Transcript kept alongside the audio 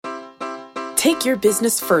Take your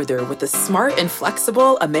business further with the smart and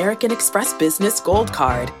flexible American Express Business Gold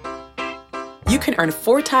Card. You can earn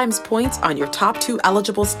 4 times points on your top 2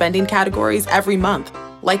 eligible spending categories every month,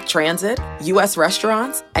 like transit, U.S.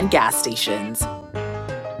 restaurants, and gas stations.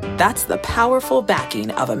 That's the powerful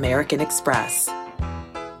backing of American Express.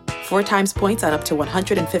 4 times points on up to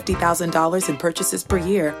 $150,000 in purchases per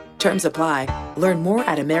year. Terms apply. Learn more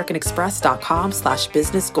at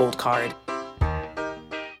americanexpress.com/businessgoldcard.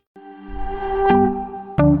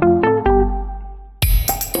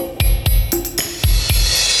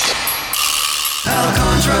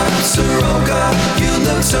 Soroka, you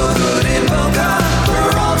look so good in Boca.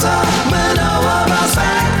 Peralta, Manoa, bounce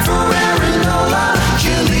back for Aaron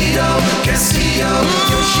Giolito, Castillo,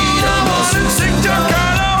 Yoshida, Mosusico,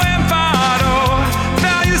 Carlo Empado.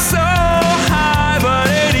 Value so high, but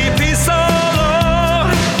ADP so low.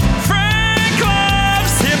 Frank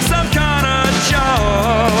Love's hip some kind of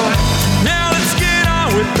Joe. Now let's get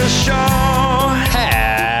on with the show.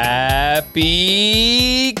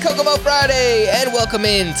 Happy Kokomo Friday, and welcome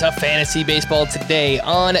into Fantasy Baseball today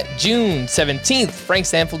on June 17th. Frank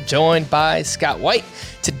Stanfield joined by Scott White.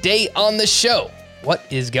 Today on the show, what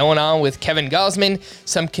is going on with Kevin Gausman,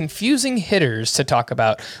 some confusing hitters to talk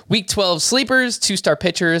about, Week 12 sleepers, 2-star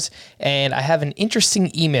pitchers, and I have an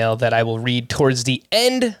interesting email that I will read towards the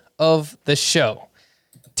end of the show.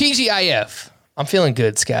 TGIF, I'm feeling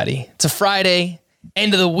good, Scotty. It's a Friday,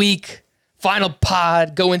 end of the week, final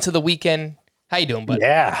pod, go into the weekend. How you doing, buddy?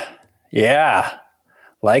 Yeah.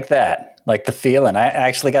 Like that. Like the feeling. I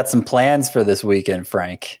actually got some plans for this weekend,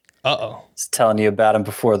 Frank. Uh-oh. I was telling you about them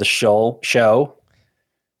before the show.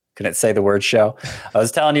 Couldn't say the word show. I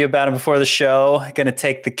was telling you about them before the show. Going to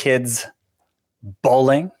take the kids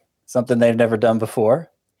bowling, something they've never done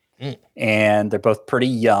before. And they're both pretty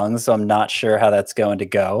young, so I'm not sure how that's going to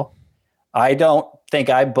go. I don't think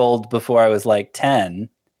I bowled before I was like 10.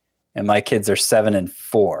 And my kids are 7 and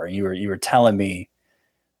 4. You were telling me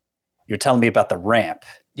about the ramp.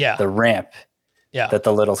 Yeah. The ramp. Yeah. That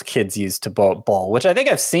the little kids use to bowl, which I think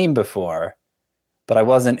I've seen before, but I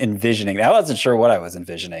wasn't envisioning. I wasn't sure what I was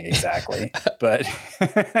envisioning exactly. But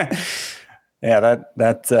yeah,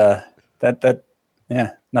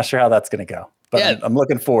 not sure how that's going to go. But yeah. I'm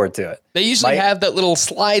looking forward to it. They usually have that little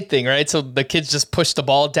slide thing, right? So the kids just push the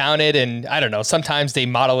ball down it, and I don't know, sometimes they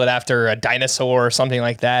model it after a dinosaur or something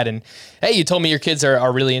like that. And hey, you told me your kids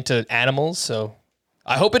are really into animals, so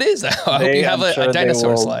I hope it is. I hope you have a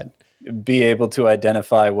dinosaur slide. Be able to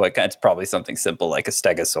identify it's probably something simple like a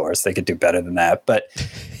stegosaurus. They could do better than that. But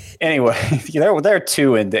anyway, they're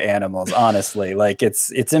too into animals, honestly. Like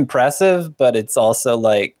it's impressive, but it's also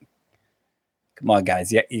like, come on,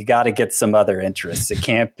 guys, you got to get some other interests. It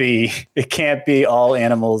can't be all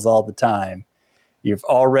animals all the time. You've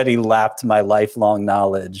already lapped my lifelong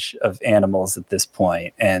knowledge of animals at this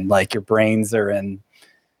point, and like your brains are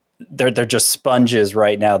they're just sponges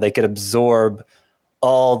right now. They could absorb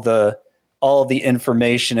all the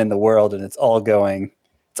information in the world, and it's all going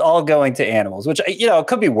to animals. Which it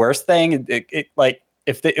could be worse thing. Like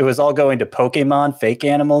if it was all going to Pokemon, fake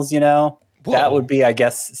animals, Whoa. That would be, I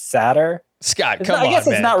guess, sadder. Scott, come on, I guess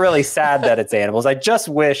man. It's not really sad that it's animals. I just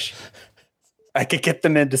wish I could get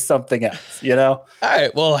them into something else, All right,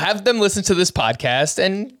 well, have them listen to this podcast,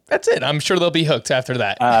 and that's it. I'm sure they'll be hooked after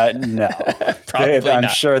that. No. Probably I'm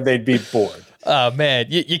not. sure they'd be bored. Oh, man,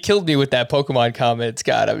 you killed me with that Pokemon comment,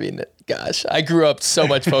 Scott. I mean, gosh, I grew up so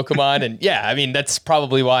much Pokemon, and yeah, I mean, that's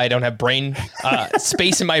probably why I don't have brain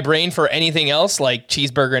space in my brain for anything else like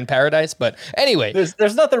Cheeseburger in Paradise. But anyway.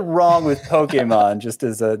 There's nothing wrong with Pokemon just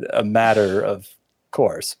as a matter of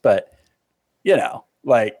course. But,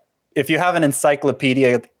 like if you have an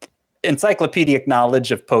encyclopedic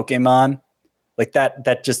knowledge of Pokemon, like that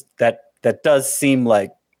does seem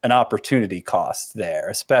like an opportunity cost there,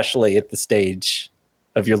 especially at the stage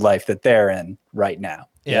of your life that they're in right now.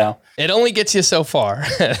 Yeah. It only gets you so far,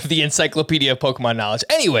 the encyclopedia of Pokemon knowledge.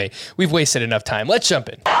 Anyway, we've wasted enough time. Let's jump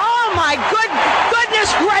in. Oh my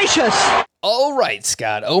goodness gracious. All right,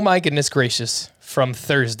 Scott. Oh my goodness gracious. From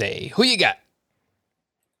Thursday. Who you got?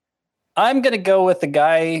 I'm going to go with the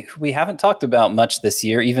guy who we haven't talked about much this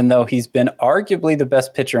year, even though he's been arguably the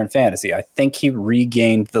best pitcher in fantasy. I think he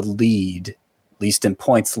regained the lead, at least in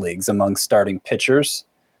points leagues, among starting pitchers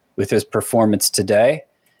with his performance today.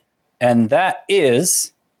 And that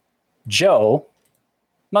is Joe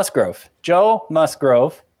Musgrove. Joe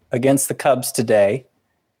Musgrove against the Cubs today.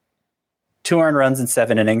 2 earned runs in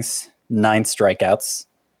 7 innings, 9 strikeouts.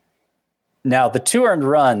 Now, the 2 earned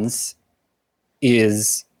runs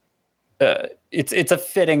is it's a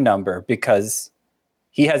fitting number because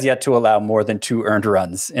he has yet to allow more than 2 earned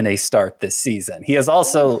runs in a start this season. He has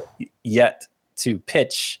also yet to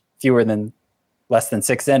pitch less than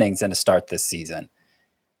 6 innings in a start this season,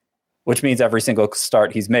 which means every single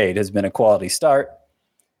start he's made has been a quality start.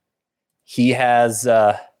 He has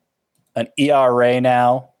an ERA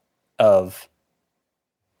now of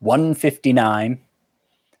 159.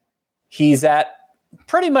 He's at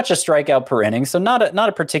pretty much a strikeout per inning, so not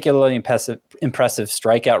a particularly impressive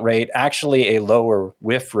strikeout rate, actually a lower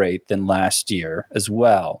whiff rate than last year as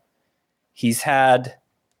well. He's had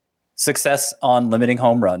success on limiting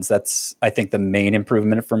home runs. That's, I think, the main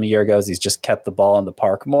improvement from a year ago is he's just kept the ball in the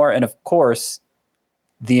park more. And of course,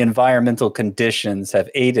 the environmental conditions have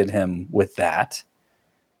aided him with that.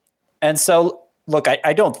 And so, look,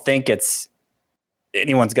 I don't think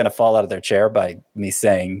anyone's going to fall out of their chair by me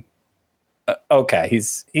saying, okay,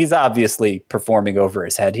 he's obviously performing over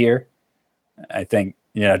his head here. I think,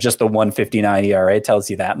 just the 159 ERA tells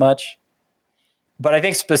you that much. But I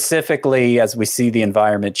think specifically as we see the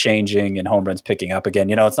environment changing and home runs picking up again,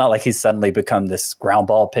 it's not like he's suddenly become this ground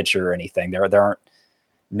ball pitcher or anything. There aren't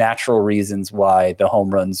natural reasons why the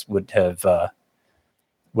home runs would have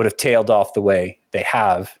tailed off the way they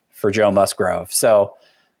have for Joe Musgrove. So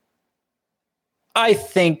I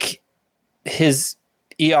think his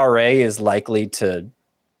ERA is likely to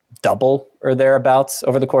double or thereabouts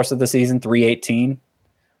over the course of the season, 3.18.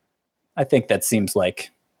 I think that seems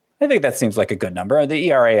like a good number.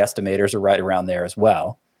 The ERA estimators are right around there as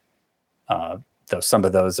well. Though some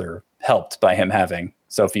of those are helped by him having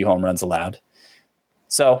so few home runs allowed.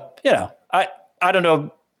 So, I don't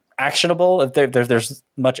know actionable if there's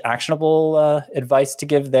much actionable advice to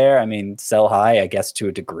give there. I mean, sell high, I guess, to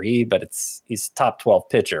a degree, but he's top 12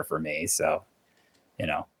 pitcher for me. So,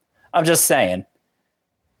 I'm just saying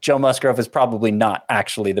Joe Musgrove is probably not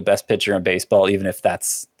actually the best pitcher in baseball, even if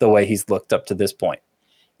that's the way he's looked up to this point.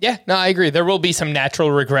 Yeah, no, I agree. There will be some natural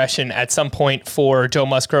regression at some point for Joe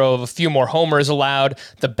Musgrove. A few more homers allowed.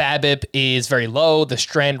 The BABIP is very low. The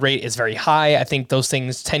strand rate is very high. I think those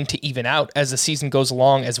things tend to even out as the season goes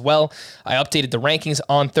along as well. I updated the rankings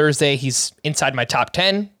on Thursday. He's inside my top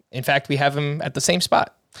 10. In fact, we have him at the same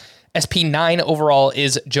spot. SP9 overall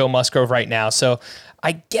is Joe Musgrove right now. So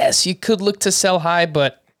I guess you could look to sell high,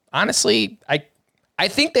 but honestly, I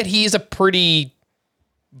think that he is a pretty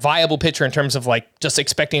viable pitcher in terms of just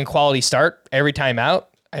expecting a quality start every time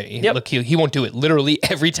out. Yep. Look, he won't do it literally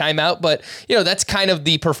every time out, but that's kind of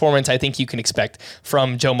the performance I think you can expect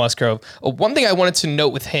from Joe Musgrove. One thing I wanted to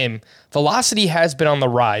note with him, velocity has been on the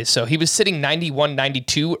rise. So he was sitting 91,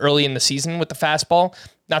 92 early in the season with the fastball.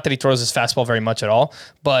 Not that he throws his fastball very much at all,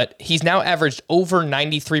 but he's now averaged over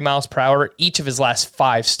 93 miles per hour each of his last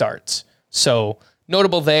 5 starts. So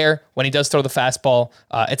notable there, when he does throw the fastball,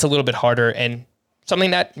 it's a little bit harder, and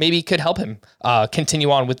something that maybe could help him continue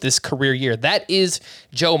on with this career year. That is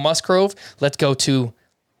Joe Musgrove. Let's go to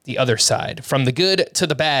the other side. From the good to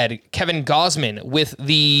the bad, Kevin Gausman with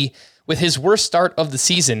his worst start of the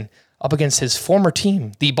season up against his former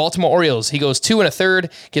team, the Baltimore Orioles. He goes 2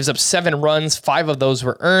 1/3, gives up 7 runs. 5 of those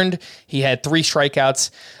were earned. He had 3 strikeouts,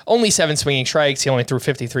 only 7 swinging strikes. He only threw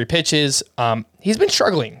 53 pitches. He's been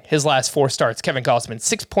struggling his last 4 starts. Kevin Gausman,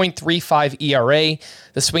 6.35 ERA.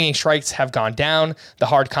 The swinging strikes have gone down. The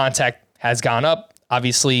hard contact has gone up.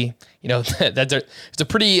 Obviously, there's a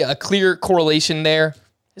pretty clear correlation there.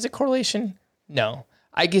 Is it correlation? No.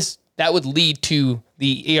 I guess that would lead to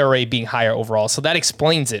the ERA being higher overall. So that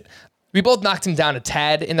explains it. We both knocked him down a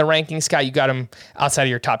tad in the rankings. Scott, you got him outside of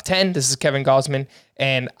your top 10. This is Kevin Gausman,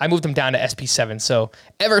 and I moved him down to SP7, so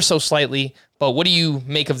ever so slightly. But what do you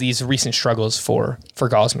make of these recent struggles for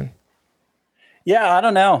Gausman? Yeah, I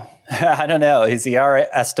don't know. His ERA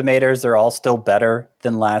estimators are all still better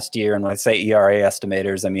than last year. And when I say ERA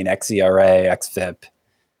estimators, I mean xERA, xFIP,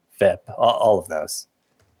 FIP, all of those.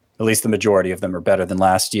 At least the majority of them are better than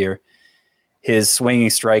last year. His swinging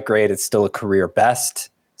strike rate is still a career best.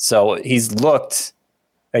 So he's looked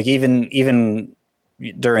like even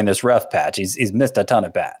during this rough patch, he's missed a ton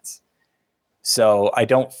of bats. So I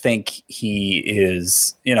don't think he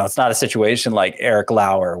is, it's not a situation like Eric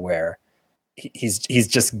Lauer where he's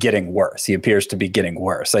just getting worse. He appears to be getting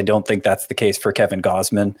worse. I don't think that's the case for Kevin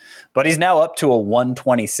Gausman, but he's now up to a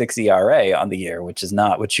 1.26 ERA on the year, which is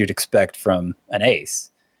not what you'd expect from an ace.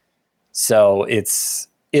 So it's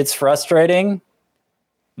frustrating.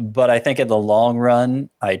 But I think in the long run,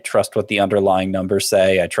 I trust what the underlying numbers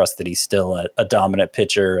say. I trust that he's still a dominant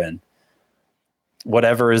pitcher, and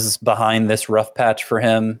whatever is behind this rough patch for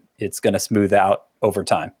him, it's going to smooth out over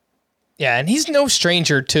time. Yeah, and he's no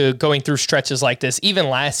stranger to going through stretches like this. Even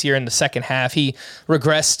last year in the second half, he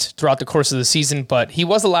regressed throughout the course of the season, but he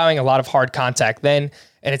was allowing a lot of hard contact then,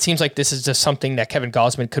 and it seems like this is just something that Kevin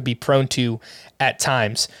Gausman could be prone to at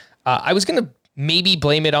times. I was going to maybe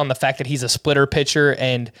blame it on the fact that he's a splitter pitcher,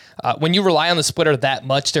 and when you rely on the splitter that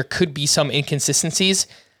much, there could be some inconsistencies.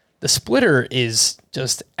 The splitter is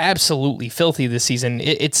just absolutely filthy this season.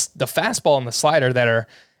 It's the fastball and the slider that are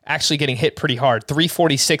actually getting hit pretty hard.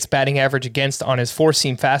 346 batting average against on his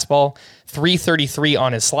four-seam fastball, 333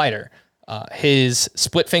 on his slider. His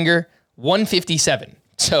split finger, 157.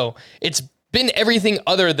 So it's been everything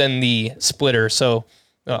other than the splitter. So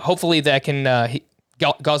hopefully that can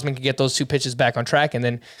Gausman can get those two pitches back on track, and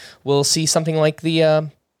then we'll see something like the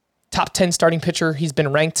top 10 starting pitcher he's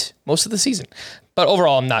been ranked most of the season. But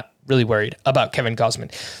overall, I'm not really worried about Kevin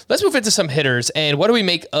Gausman. Let's move into some hitters, and what do we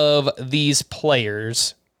make of these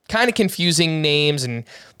players? Kind of confusing names and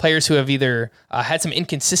players who have either had some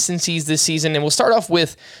inconsistencies this season. And we'll start off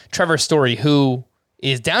with Trevor Story, who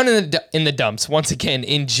is down in the dumps once again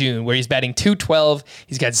in June, where he's batting .212.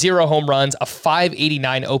 He's got 0 home runs, a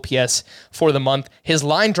 .589 OPS for the month. His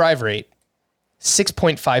line drive rate,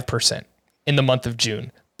 6.5% in the month of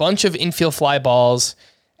June. Bunch of infield fly balls,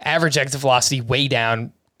 average exit velocity way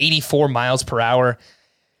down, 84 miles per hour.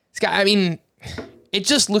 This guy, I mean, it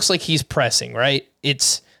just looks like he's pressing, right?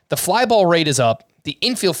 The fly ball rate is up. The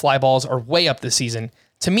infield fly balls are way up this season.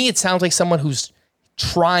 To me, it sounds like someone who's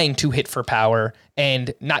trying to hit for power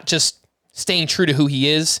and not just staying true to who he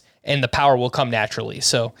is, and the power will come naturally.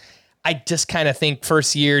 So I just kind of think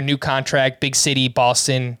first year, new contract, big city,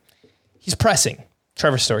 Boston, he's pressing.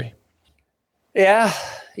 Trevor Story. Yeah,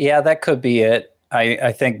 that could be it.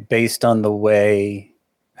 I think based on the way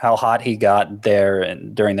how hot he got there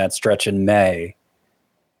and during that stretch in May,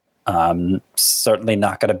 certainly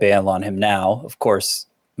not going to bail on him now. Of course,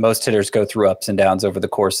 most hitters go through ups and downs over the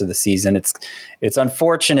course of the season. It's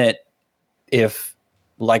unfortunate if,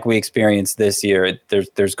 like we experienced this year,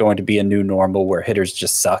 there's going to be a new normal where hitters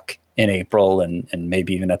just suck in April and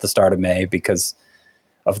maybe even at the start of May because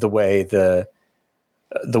of the way the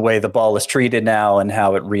ball is treated now and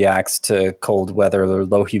how it reacts to cold weather or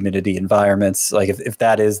low humidity environments. Like if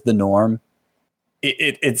that is the norm,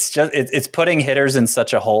 it's putting hitters in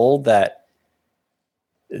such a hole that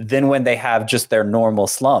then when they have just their normal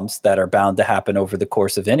slumps that are bound to happen over the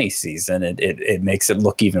course of any season, it makes it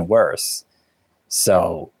look even worse.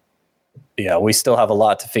 So, yeah, we still have a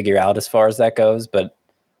lot to figure out as far as that goes, but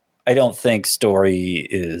I don't think Story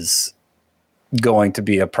is going to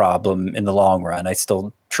be a problem in the long run. I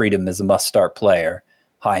still treat him as a must-start player,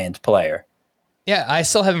 high-end player. Yeah, I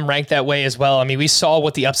still have him ranked that way as well. I mean, we saw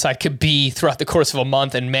what the upside could be throughout the course of a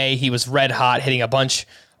month. In May, he was red hot, hitting a bunch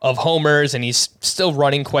of homers, and he's still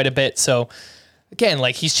running quite a bit. So, again,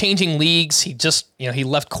 like he's changing leagues. He just, he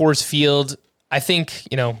left Coors Field. I think,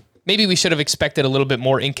 maybe we should have expected a little bit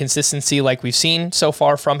more inconsistency like we've seen so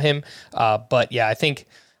far from him. But yeah, I think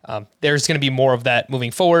there's going to be more of that moving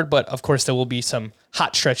forward. But of course, there will be some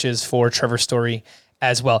hot stretches for Trevor Story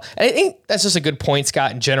as well. And I think that's just a good point,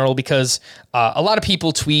 Scott, in general, because a lot of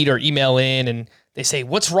people tweet or email in and they say,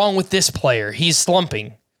 what's wrong with this player? He's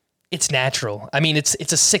slumping. It's natural. I mean, it's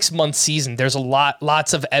a 6-month season. There's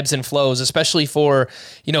lots of ebbs and flows, especially for,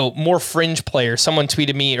 more fringe players. Someone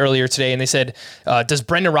tweeted me earlier today and they said, does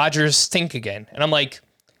Brendan Rodgers stink again? And I'm like,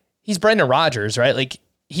 he's Brendan Rodgers, right? Like,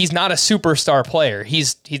 he's not a superstar player.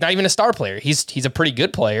 He's not even a star player. He's a pretty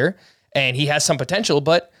good player and he has some potential,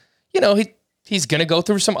 but he's going to go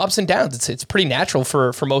through some ups and downs. It's pretty natural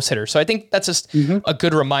for most hitters. So I think that's just a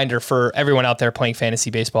good reminder for everyone out there playing fantasy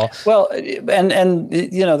baseball. Well, and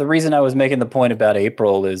the reason I was making the point about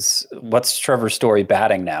April is what's Trevor Story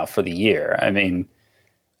batting now for the year? I mean,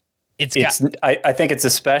 I think it's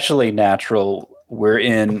especially natural.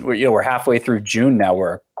 We're halfway through June now.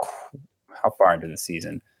 We're how far into the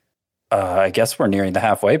season? I guess we're nearing the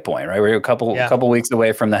halfway point, right? We're a couple weeks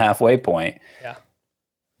away from the halfway point. Yeah.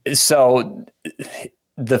 So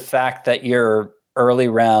the fact that your early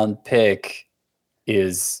round pick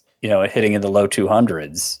is, hitting in the low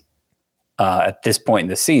 200s at this point in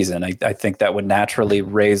the season, I think that would naturally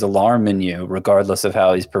raise alarm in you, regardless of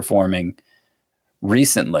how he's performing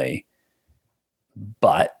recently.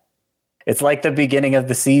 But it's like the beginning of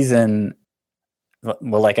the season.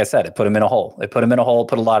 Well, like I said, it put him in a hole.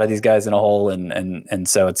 Put a lot of these guys in a hole. And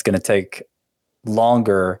so it's going to take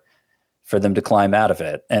longer for them to climb out of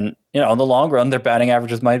it. And, in the long run, their batting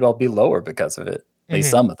averages might well be lower because of it, at least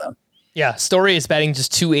some of them. Yeah, Story is batting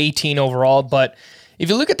just .218 overall, but, if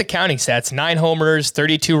you look at the counting stats, 9 homers,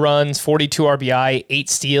 32 runs, 42 RBI, 8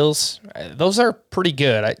 steals, those are pretty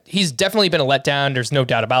good. He's definitely been a letdown. There's no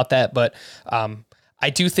doubt about that. But I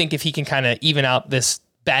do think if he can kind of even out this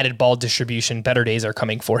batted ball distribution, better days are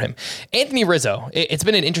coming for him. Anthony Rizzo, it's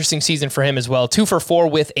been an interesting season for him as well. 2 for 4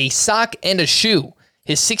 with a sock and a shoe.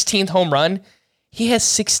 His 16th home run, he has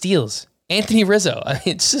 6 steals. Anthony Rizzo, I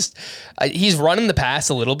mean, it's just, he's running the pass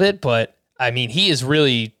a little bit, but I mean, he is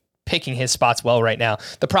really picking his spots well right now.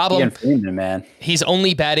 The problem, Freeman, man. He's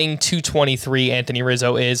only batting .223, Anthony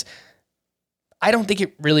Rizzo is. I don't think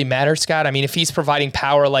it really matters, Scott. I mean, if he's providing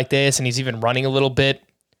power like this and he's even running a little bit,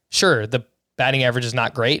 sure, the batting average is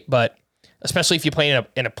not great, but especially if you play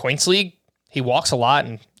in a points league, he walks a lot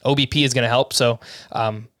and OBP is going to help. So,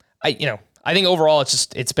 I think overall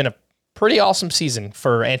it's been a pretty awesome season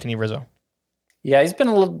for Anthony Rizzo. Yeah, he's been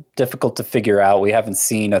a little difficult to figure out. We haven't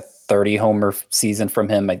seen a 30-homer season from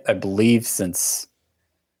him, I believe, since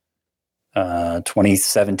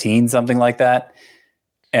 2017, something like that.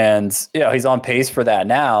 And he's on pace for that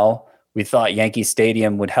now. We thought Yankee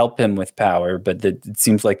Stadium would help him with power, but it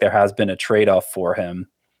seems like there has been a trade-off for him.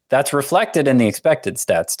 That's reflected in the expected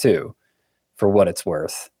stats, too, for what it's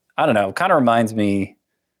worth. I don't know. It kind of reminds me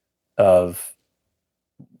of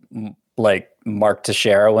like Mark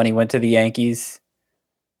Teixeira when he went to the Yankees.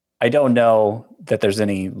 I don't know that there's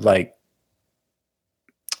any like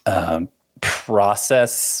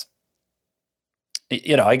process.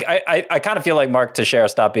 I kind of feel like Mark Teixeira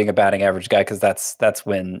stopped being a batting average guy because that's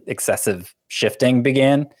when excessive shifting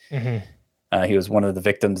began. Mm-hmm. He was one of the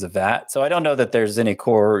victims of that. So I don't know that there's any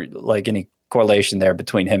correlation there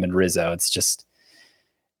between him and Rizzo. It's just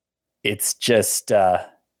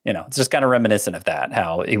kind of reminiscent of that,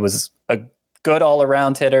 how he was a good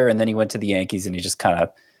all-around hitter, and then he went to the Yankees, and he just kind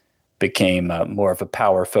of became more of a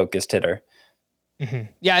power-focused hitter.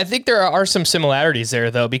 Mm-hmm. Yeah, I think there are some similarities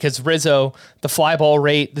there, though, because Rizzo, the fly ball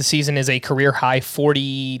rate this season is a career-high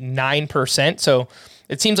 49%, so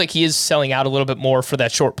it seems like he is selling out a little bit more for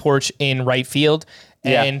that short porch in right field,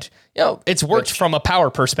 and it's worked from a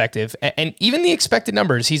power perspective, and even the expected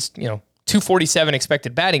numbers, he's 247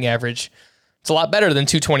 expected batting average. It's a lot better than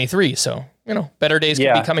 223. So, better days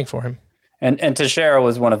could be coming for him. And Teixeira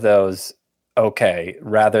was one of those,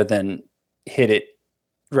 rather than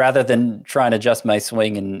trying to adjust my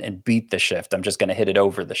swing and beat the shift, I'm just going to hit it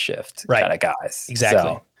over the shift kind of guys. Exactly.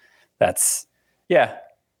 So that's,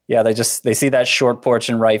 they see that short porch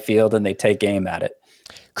in right field and they take aim at it.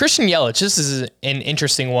 Christian Yelich, this is an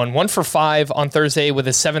interesting one. 1 for 5 on Thursday with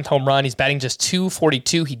his 7th home run. He's batting just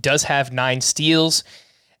 .242. He does have 9 steals.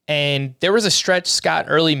 And there was a stretch, Scott,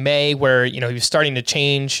 early May where, he was starting to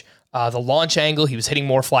change the launch angle. He was hitting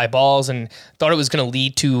more fly balls and thought it was going to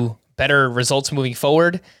lead to better results moving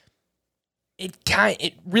forward.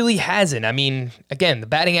 It really hasn't. I mean, again, the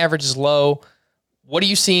batting average is low. What are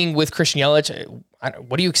you seeing with Christian Yelich?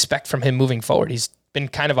 What do you expect from him moving forward? He's been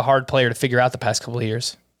kind of a hard player to figure out the past couple of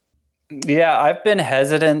years. Yeah, I've been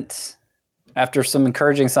hesitant. After some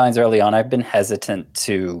encouraging signs early on, I've been hesitant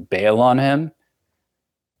to bail on him.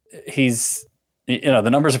 He's, the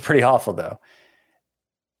numbers are pretty awful though.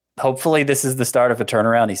 Hopefully this is the start of a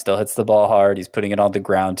turnaround. He still hits the ball hard. He's putting it on the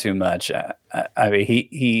ground too much. I mean,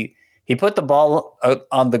 he put the ball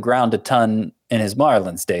on the ground a ton in his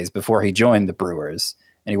Marlins days before he joined the Brewers,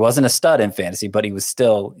 and he wasn't a stud in fantasy, but he was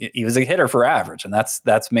a hitter for average. And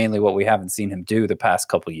that's mainly what we haven't seen him do the past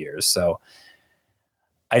couple of years. So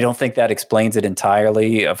I don't think that explains it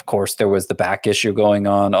entirely. Of course, there was the back issue going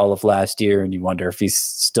on all of last year, and you wonder if he's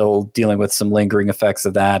still dealing with some lingering effects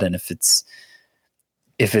of that, and if it's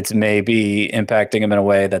maybe impacting him in a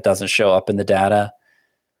way that doesn't show up in the data.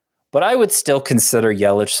 But I would still consider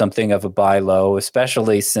Yelich something of a buy low,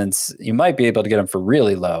 especially since you might be able to get him for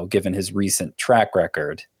really low, given his recent track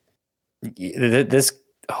record. This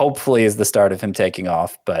hopefully is the start of him taking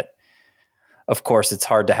off, but of course, it's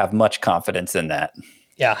hard to have much confidence in that.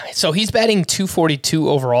 Yeah, so he's batting .242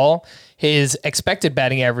 overall. His expected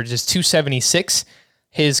batting average is .276.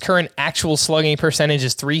 His current actual slugging percentage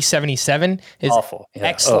is .377. Awful.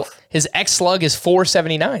 Yeah. His X slug is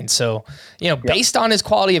 .479. So, based on his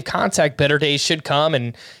quality of contact, better days should come.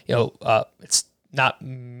 And, it's not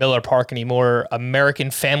Miller Park anymore,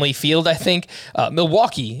 American Family Field, I think.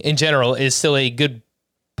 Milwaukee in general is still a good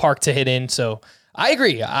park to hit in. So I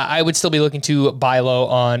agree. I would still be looking to buy low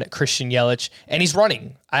on Christian Yelich, and he's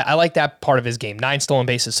running. I like that part of his game. 9 stolen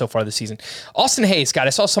bases so far this season. Austin Hayes, Scott,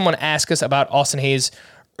 I saw someone ask us about Austin Hayes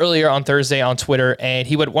earlier on Thursday on Twitter, and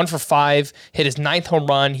he went 1 for 5, hit his 9th home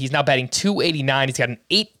run. He's now batting .289. He's got an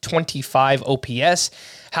 .825 OPS.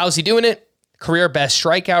 How's he doing it? career best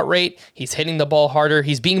strikeout rate. He's hitting the ball harder.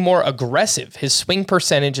 He's being more aggressive. His swing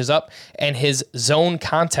percentage is up, and his zone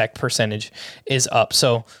contact percentage is up.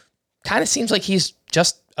 So kind of seems like he's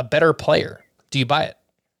just a better player. Do you buy it?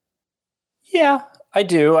 Yeah, I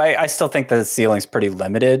do. I still think the ceiling's pretty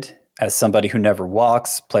limited. As somebody who never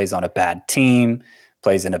walks, plays on a bad team,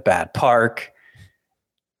 plays in a bad park,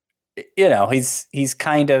 he's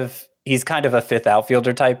kind of a fifth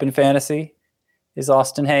outfielder type in fantasy, is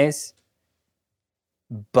Austin Hayes.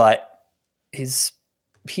 But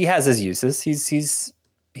he has his uses. He's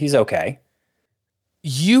okay.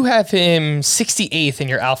 You have him 68th in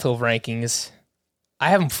your outfield rankings. I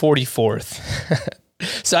have him 44th.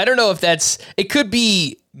 So I don't know if it could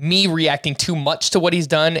be me reacting too much to what he's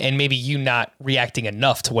done and maybe you not reacting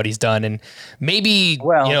enough to what he's done. And maybe,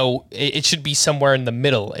 it should be somewhere in the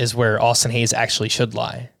middle is where Austin Hayes actually should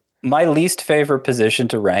lie. My least favorite position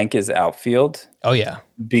to rank is outfield. Oh, yeah.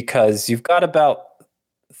 Because you've got about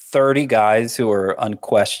 30 guys who are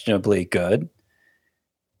unquestionably good.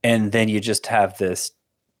 And then you just have this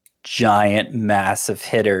giant mass of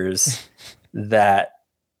hitters that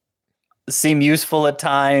seem useful at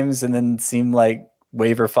times and then seem like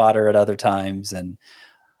waiver fodder at other times. And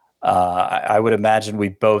I would imagine we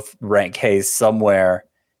both rank Hayes somewhere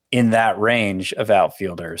in that range of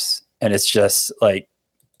outfielders. And it's just like,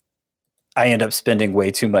 I end up spending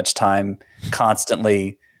way too much time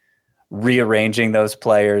constantly rearranging those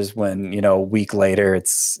players when, a week later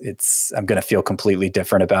I'm going to feel completely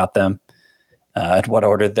different about them, and what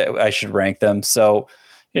order that I should rank them. So,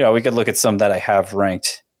 we could look at some that I have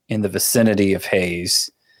ranked in the vicinity of Hayes,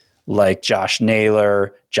 like Josh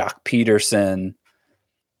Naylor, Jock Peterson,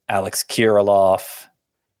 Alex Kirilloff,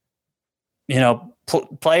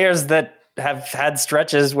 players that have had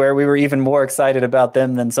stretches where we were even more excited about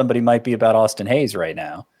them than somebody might be about Austin Hayes right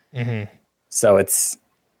now. Mm-hmm. So it's,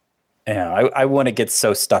 I wouldn't get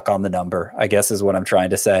so stuck on the number, I guess is what I'm trying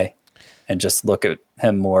to say, and just look at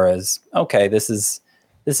him more as, okay, this is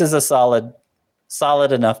a solid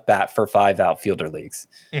enough bat for 5 outfielder leagues.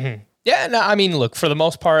 Mm-hmm. Yeah, no, I mean, look, for the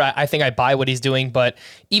most part, I think I buy what he's doing, but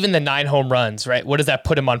even the 9 home runs, right? What does that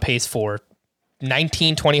put him on pace for?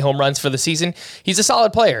 19, 20 home runs for the season. He's a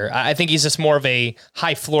solid player. I think he's just more of a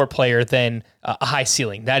high floor player than a high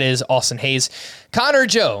ceiling. That is Austin Hayes. Connor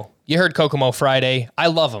Joe, you heard Kokomo Friday. I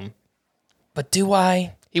love him. But do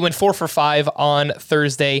I? He went 4 for 5 on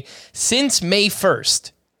Thursday. Since May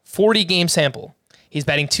 1st, 40 game sample. He's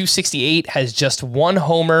batting .268, has just 1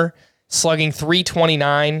 homer, slugging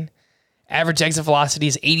 .329. Average exit velocity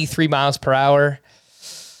is 83 miles per hour.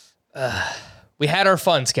 We had our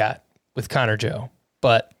fun, Scott, with Connor Joe,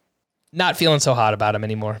 but not feeling so hot about him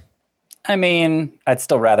anymore. I mean, I'd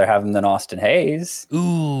still rather have him than Austin Hayes.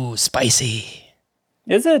 Ooh, spicy.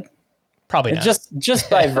 Is it? Probably not. Just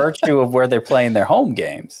by virtue of where they're playing their home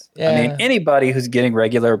games. Yeah. I mean, anybody who's getting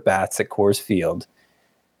regular bats at Coors Field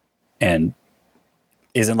and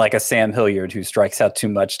isn't like a Sam Hilliard who strikes out too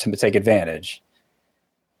much to take advantage,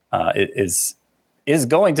 is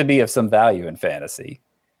going to be of some value in fantasy.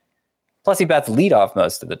 Plus, he bats leadoff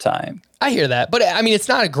most of the time. I hear that. But, I mean, it's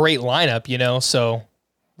not a great lineup, so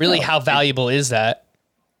really how valuable is that?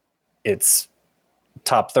 It's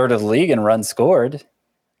top third of the league in runs scored.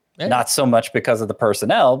 Yeah. Not so much because of the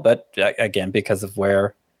personnel, but, again, because of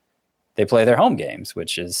where they play their home games,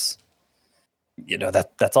 which is,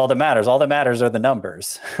 that's all that matters. All that matters are the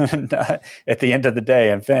numbers at the end of the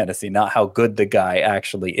day in fantasy, not how good the guy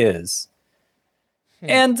actually is.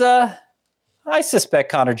 And I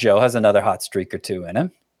suspect Connor Joe has another hot streak or two in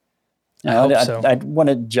him. I hope so. I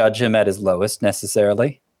wouldn't judge him at his lowest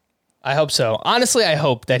necessarily. I hope so. Honestly, I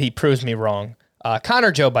hope that he proves me wrong.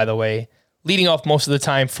 Connor Joe, by the way, leading off most of the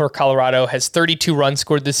time for Colorado, has 32 runs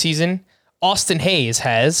scored this season. Austin Hayes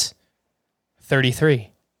has 33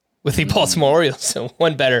 with the Baltimore Orioles, so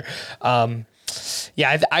one better. I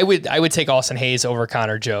would take Austin Hayes over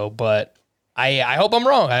Connor Joe, but I hope I'm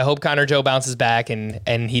wrong. I hope Connor Joe bounces back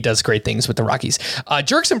and he does great things with the Rockies.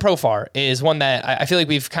 Jurickson Profar is one that I feel like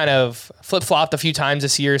we've kind of flip-flopped a few times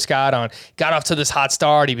this year, Scott. Got off to this hot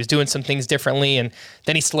start. He was doing some things differently, and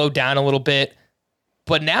then he slowed down a little bit.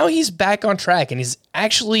 But now he's back on track, and he's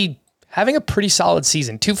actually having a pretty solid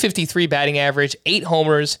season. .253 batting average, 8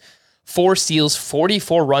 homers, 4 steals,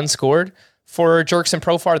 44 runs scored for Jurickson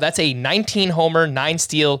Profar. That's a 19 homer, 9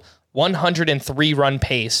 steal, 103 run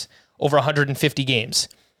pace over 150 games.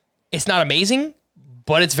 It's not amazing,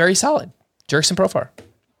 but it's very solid. Jurickson Profar.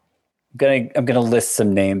 I'm gonna list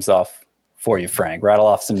some names off for you, Frank. Rattle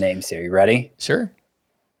off some names here. You ready? Sure.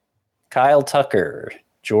 Kyle Tucker,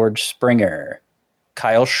 George Springer,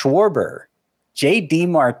 Kyle Schwarber, J.D.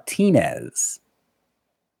 Martinez,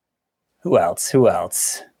 Who else?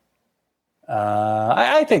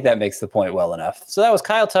 I think that makes the point well enough. So that was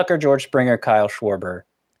Kyle Tucker, George Springer, Kyle Schwarber,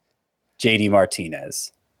 JD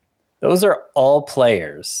Martinez. Those are all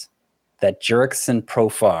players that Jurickson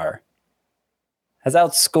Profar has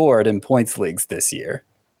outscored in points leagues this year.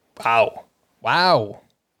 Wow.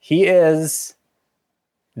 He is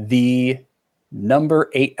the number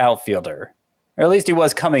 8 outfielder, or at least he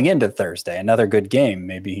was coming into Thursday. Another good game.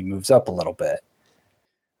 Maybe he moves up a little bit.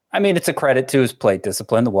 I mean, it's a credit to his plate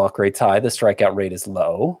discipline. The walk rate's high. The strikeout rate is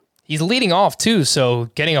low. He's leading off too, so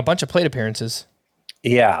getting a bunch of plate appearances.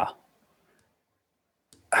 Yeah.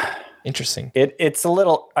 Interesting. It's a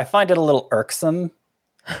little, I find it a little irksome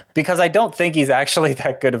because I don't think he's actually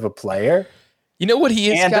that good of a player. You know what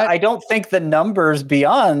he is, and Scott? I don't think the numbers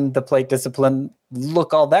beyond the plate discipline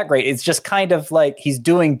look all that great. It's just kind of like he's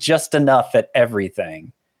doing just enough at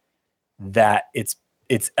everything that it's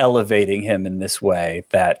elevating him in this way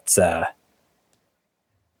that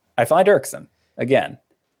I find irksome. Again,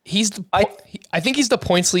 I think he's the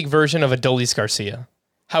points league version of Adolis Garcia.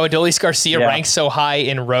 How Adolis Garcia ranks so high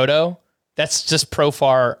in Roto, that's just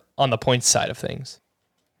Profar on the points side of things.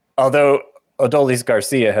 Although Adolis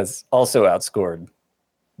Garcia has also outscored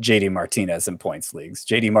JD Martinez in points leagues.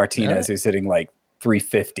 JD Martinez, who's hitting like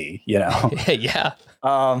 350, you know? Yeah.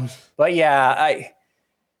 But yeah,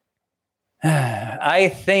 I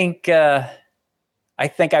think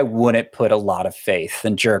I wouldn't put a lot of faith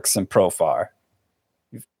in Jurickson Profar.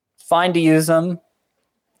 Fine to use them.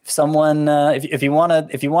 If someone, if you want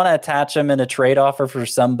to attach them in a trade offer for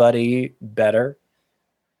somebody better,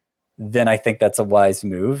 then I think that's a wise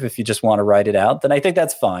move. If you just want to write it out, then I think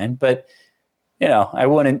that's fine. But you know, I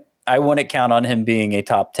wouldn't count on him being a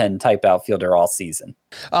top 10 type outfielder all season.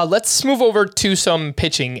 Let's move over to some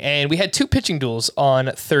pitching, and we had 2 pitching duels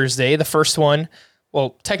on Thursday. The first one,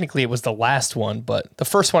 well, technically it was the last one, but the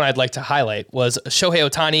first one I'd like to highlight was Shohei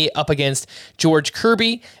Ohtani up against George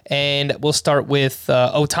Kirby, and we'll start with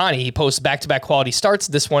Ohtani. He posts back-to-back quality starts.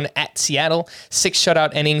 This one at Seattle, 6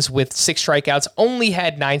 shutout innings with 6 strikeouts, only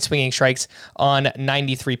had 9 swinging strikes on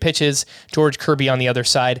 93 pitches. George Kirby on the other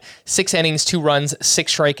side, 6 innings, 2 runs,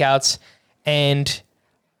 6 strikeouts, and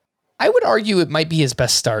I would argue it might be his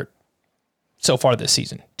best start so far this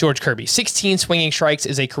season. George Kirby, 16 swinging strikes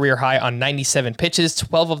is a career high on 97 pitches.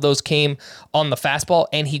 12 of those came on the fastball,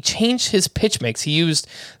 and he changed his pitch mix. He used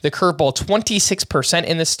the curveball 26%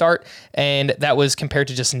 in this start, and that was compared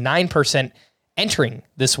to just 9% entering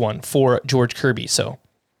this one for George Kirby. So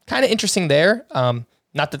kind of interesting there.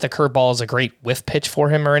 Not that the curveball is a great whiff pitch for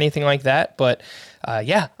him or anything like that, but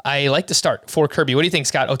yeah, I like the start for Kirby. What do you think,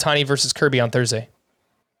 Scott? Ohtani versus Kirby on Thursday.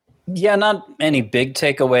 Yeah, not any big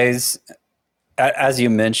takeaways. As you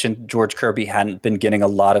mentioned, George Kirby hadn't been getting a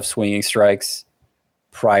lot of swinging strikes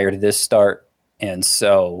prior to this start, and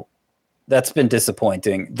so that's been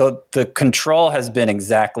disappointing. The control has been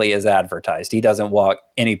exactly as advertised. He doesn't walk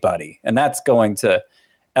anybody, and that's going to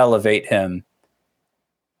elevate him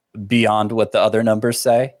beyond what the other numbers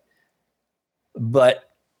say. But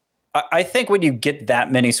I think when you get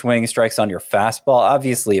that many swinging strikes on your fastball,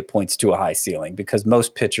 obviously it points to a high ceiling because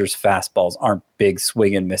most pitchers' fastballs aren't big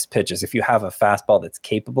swing and miss pitches. If you have a fastball that's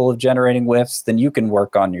capable of generating whiffs, then you can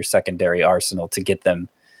work on your secondary arsenal to get them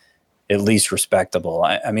at least respectable.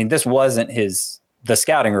 I mean, this wasn't the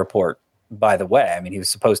scouting report, by the way. I mean, he was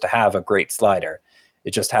supposed to have a great slider.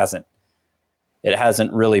 It just hasn't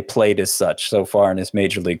really played as such so far in his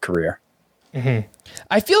major league career. Mm-hmm.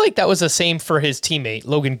 I feel like that was the same for his teammate,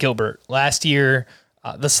 Logan Gilbert. Last year,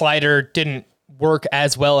 the slider didn't work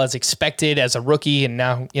as well as expected as a rookie, and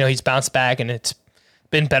now he's bounced back, and it's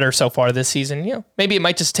been better so far this season. Maybe it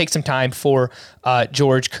might just take some time for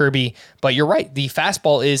George Kirby, but you're right. The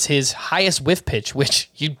fastball is his highest whiff pitch, which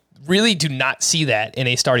you really do not see that in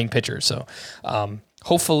a starting pitcher. So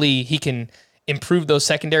hopefully he can improve those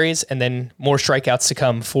secondaries, and then more strikeouts to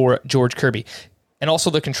come for George Kirby. And also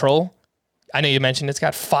the control. I know you mentioned it's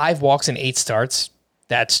got 5 walks and 8 starts.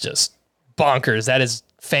 That's just bonkers. That is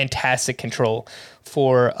fantastic control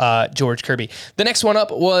for George Kirby. The next one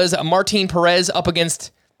up was Martin Perez up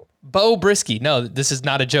against Beau Brieske. No, this is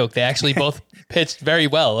not a joke. They actually both pitched very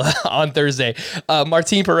well on Thursday.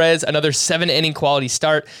 Martin Perez, another 7-inning quality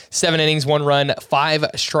start. 7 innings, 1 run, 5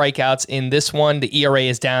 strikeouts in this one. The ERA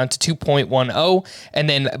is down to 2.10. And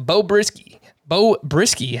then Beau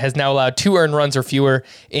Brieske has now allowed 2 earned runs or fewer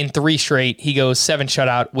in 3 straight. He goes 7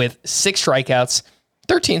 shutout with 6 strikeouts,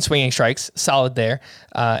 13 swinging strikes, solid there.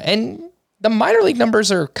 And the minor league numbers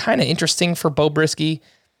are kind of interesting for Beau Brieske.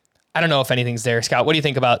 I don't know if anything's there. Scott, what do you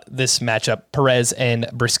think about this matchup, Perez and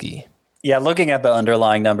Brieske? Yeah, looking at the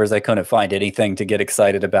underlying numbers, I couldn't find anything to get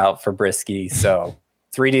excited about for Brieske. So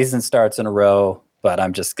 3 decent starts in a row, but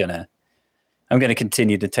I'm going to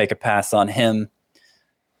continue to take a pass on him.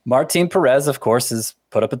 Martin Perez, of course, has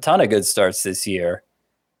put up a ton of good starts this year.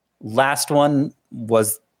 Last one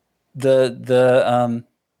was the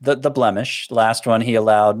blemish. Last one, he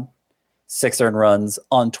allowed 6 earned runs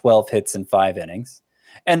on 12 hits in 5 innings.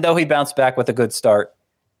 And though he bounced back with a good start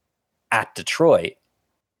at Detroit,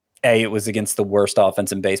 A, it was against the worst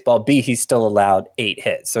offense in baseball. B, he still allowed 8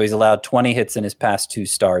 hits. So he's allowed 20 hits in his past 2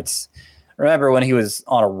 starts. Remember when he was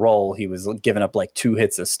on a roll, he was giving up like 2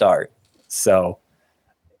 hits a start. So,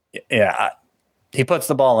 yeah, he puts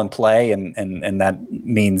the ball in play, and that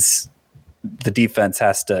means the defense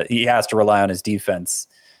has to rely on his defense,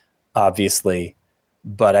 obviously.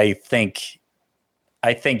 But I think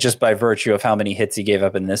just by virtue of how many hits he gave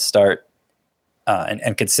up in this start,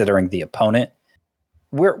 and considering the opponent,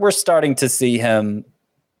 we're starting to see him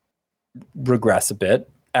regress a bit,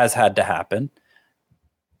 as had to happen.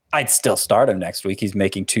 I'd still start him next week. He's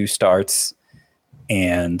making 2 starts,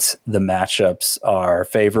 and the matchups are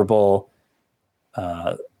favorable.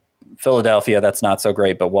 Philadelphia, that's not so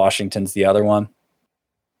great, but Washington's the other one.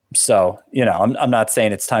 So, I'm not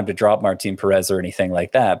saying it's time to drop Martin Perez or anything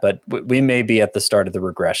like that, but we may be at the start of the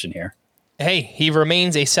regression here. Hey, he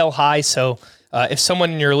remains a sell high, so if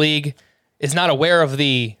someone in your league is not aware of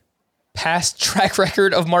the past track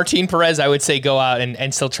record of Martin Perez, I would say go out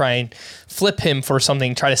and still try and flip him for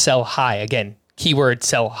something, try to sell high. Again, keyword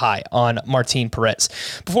sell high on Martin Perez.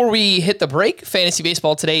 Before we hit the break, Fantasy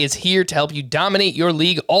Baseball Today is here to help you dominate your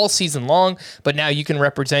league all season long, but now you can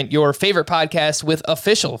represent your favorite podcast with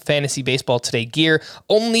official Fantasy Baseball Today gear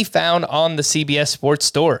only found on the CBS Sports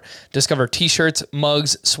Store. Discover t-shirts,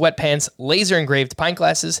 mugs, sweatpants, laser engraved pint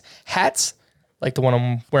glasses, hats, like the one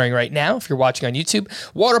I'm wearing right now if you're watching on YouTube,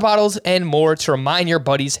 water bottles, and more to remind your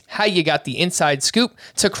buddies how you got the inside scoop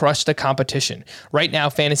to crush the competition. Right now,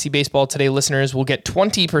 Fantasy Baseball Today listeners will get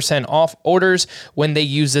 20% off orders when they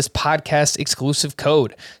use this podcast exclusive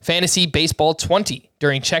code, Fantasy Baseball 20,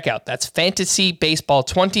 during checkout. That's Fantasy Baseball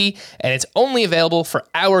 20, and it's only available for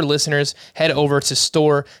our listeners. Head over to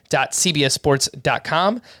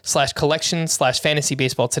store.cbssports.com/collection/Fantasy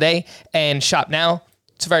Baseball Today and shop now.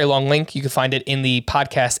 It's a very long link. You can find it in the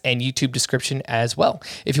podcast and YouTube description as well.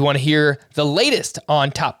 If you want to hear the latest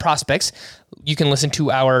on top prospects, you can listen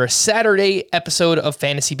to our Saturday episode of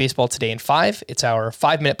Fantasy Baseball Today in 5. It's our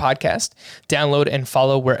 5-minute podcast. Download and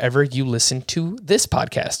follow wherever you listen to this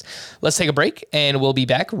podcast. Let's take a break, and we'll be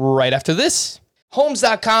back right after this.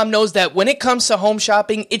 Homes.com knows that when it comes to home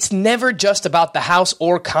shopping, it's never just about the house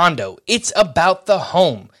or condo. It's about the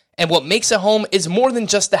home. And what makes a home is more than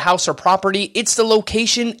just the house or property, it's the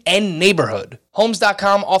location and neighborhood.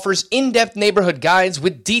 Homes.com offers in-depth neighborhood guides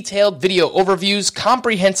with detailed video overviews,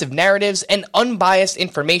 comprehensive narratives, and unbiased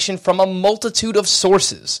information from a multitude of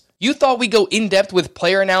sources. You thought we'd go in-depth with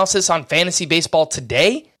player analysis on Fantasy Baseball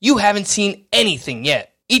Today? You haven't seen anything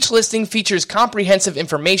yet. Each listing features comprehensive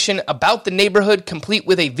information about the neighborhood, complete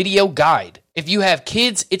with a video guide. If you have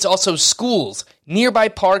kids, it's also schools, nearby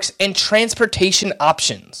parks, and transportation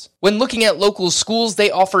options. When looking at local schools,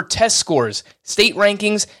 they offer test scores, state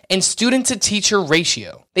rankings, and student-to-teacher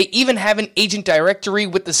ratio. They even have an agent directory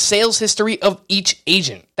with the sales history of each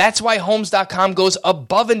agent. That's why Homes.com goes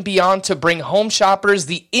above and beyond to bring home shoppers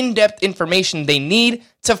the in-depth information they need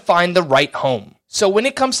to find the right home. So when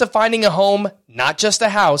it comes to finding a home, not just a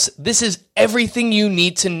house, this is everything you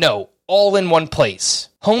need to know, all in one place.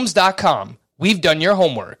 Homes.com. We've done your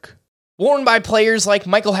homework. Worn by players like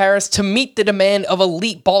Michael Harris to meet the demand of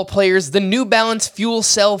elite ball players, the New Balance Fuel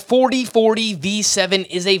Cell 4040 V7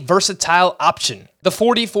 is a versatile option. The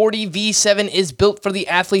 4040 V7 is built for the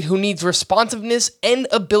athlete who needs responsiveness and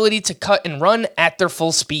ability to cut and run at their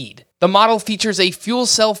full speed. The model features a fuel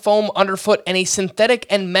cell foam underfoot and a synthetic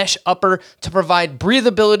and mesh upper to provide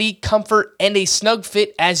breathability, comfort, and a snug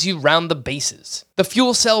fit as you round the bases. The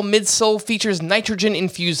fuel cell midsole features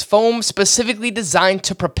nitrogen-infused foam specifically designed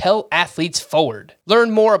to propel athletes forward. Learn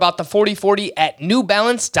more about the 4040 at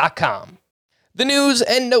newbalance.com. The news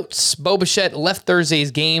and notes. Bo Bichette left Thursday's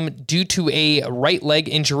game due to a right leg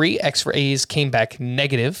injury. X-rays came back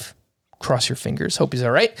negative. Cross your fingers. Hope he's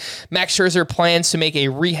all right. Max Scherzer plans to make a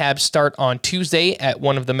rehab start on Tuesday at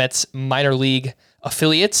one of the Mets minor league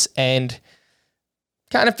affiliates, and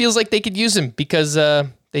kind of feels like they could use him because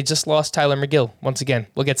they just lost Tyler McGill once again.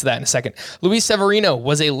 We'll get to that in a second. Luis Severino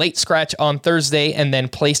was a late scratch on Thursday and then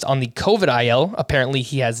placed on the COVID IL. Apparently,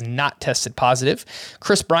 he has not tested positive.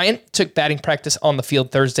 Chris Bryant took batting practice on the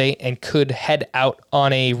field Thursday and could head out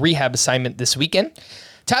on a rehab assignment this weekend.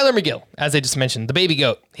 Tyler McGill, as I just mentioned, the baby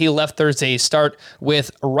goat, he left Thursday's start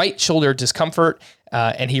with right shoulder discomfort,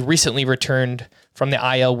 and he recently returned from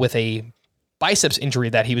the IL with a biceps injury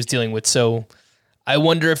that he was dealing with. So I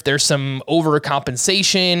wonder if there's some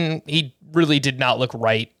overcompensation. He really did not look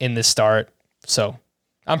right in this start. So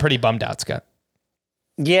I'm pretty bummed out, Scott.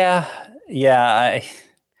 Yeah.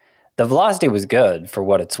 The velocity was good for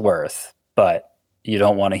what it's worth, but you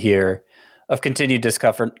don't want to hear of continued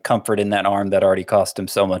discomfort in that arm that already cost him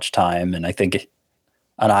so much time. And I think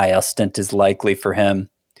an IL stint is likely for him.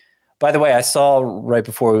 By the way, I saw right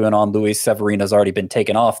before we went on, Luis Severino's already been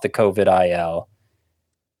taken off the COVID IL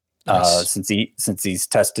Nice. since he's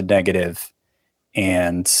tested negative,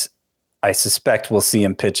 and I suspect we'll see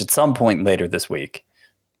him pitch at some point later this week.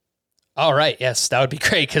 All right. Yes, that would be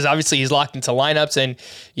great because obviously he's locked into lineups and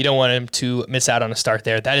you don't want him to miss out on a start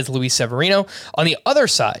there. That is Luis Severino. On the other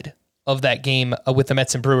side of that game with the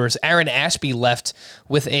Mets and Brewers, Aaron Ashby left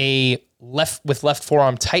with left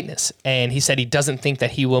forearm tightness, and he said he doesn't think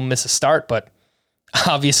that he will miss a start, but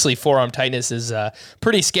obviously forearm tightness is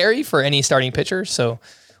pretty scary for any starting pitcher, so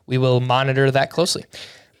we will monitor that closely.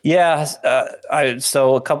 Yeah,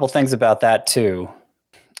 so a couple things about that too.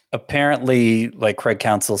 Apparently, like Craig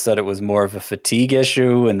Counsell said, it was more of a fatigue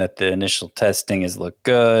issue and that the initial testing has looked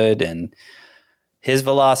good and his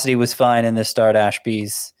velocity was fine in this start,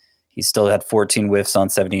 Ashby's. He still had 14 whiffs on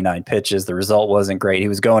 79 pitches. The result wasn't great. He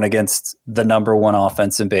was going against the number one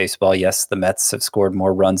offense in baseball. Yes, the Mets have scored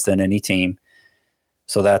more runs than any team.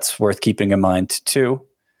 So that's worth keeping in mind too.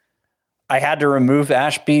 I had to remove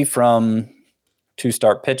Ashby from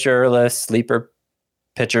two-start pitcher list, sleeper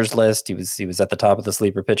pitchers list. He was at the top of the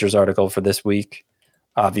sleeper pitchers article for this week.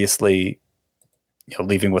 Obviously,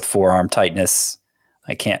 leaving with forearm tightness,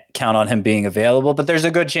 I can't count on him being available, but there's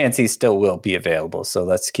a good chance he still will be available. So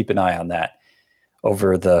let's keep an eye on that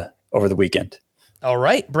over the weekend. All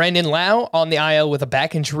right. Brandon Lau on the IL with a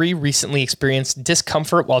back injury, recently experienced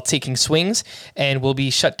discomfort while taking swings and will be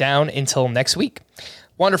shut down until next week.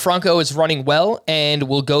 Wander Franco is running well and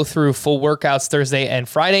will go through full workouts Thursday and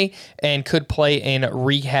Friday and could play in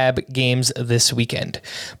rehab games this weekend.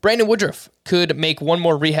 Brandon Woodruff could make one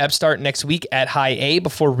more rehab start next week at high A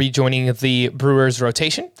before rejoining the Brewers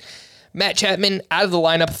rotation. Matt Chapman out of the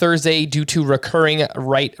lineup Thursday due to recurring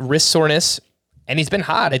right wrist soreness, and he's been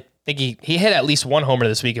hot. I think he hit at least one homer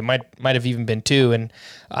this week. It might have even been two, and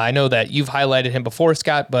I know that you've highlighted him before,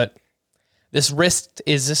 Scott, but this wrist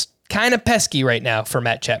is just kind of pesky right now for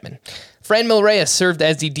Matt Chapman. Franmil Reyes served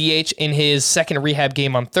as the DH in his second rehab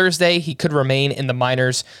game on Thursday. He could remain in the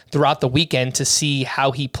minors throughout the weekend to see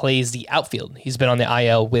how he plays the outfield. He's been on the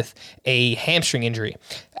IL with a hamstring injury.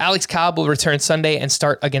 Alex Cobb will return Sunday and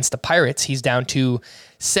start against the Pirates. He's down to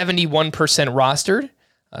 71% rostered.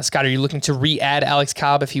 Scott, are you looking to re-add Alex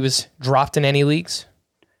Cobb if he was dropped in any leagues?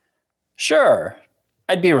 Sure.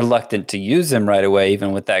 I'd be reluctant to use him right away,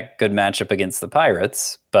 even with that good matchup against the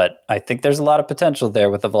Pirates. But I think there's a lot of potential there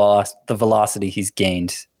with the velocity he's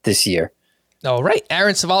gained this year. All right.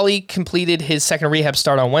 Aaron Savali completed his second rehab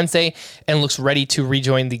start on Wednesday and looks ready to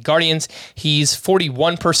rejoin the Guardians. He's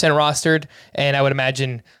 41% rostered, and I would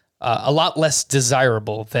imagine a lot less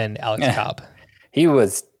desirable than Alex Cobb. He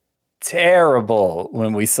was terrible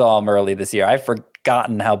when we saw him early this year. I've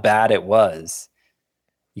forgotten how bad it was.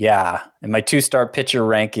 Yeah, in my two-star pitcher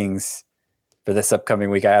rankings for this upcoming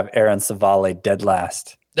week, I have Aaron Savali dead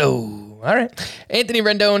last. Oh, all right. Anthony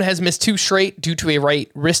Rendon has missed 2 straight due to a right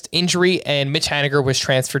wrist injury, and Mitch Haniger was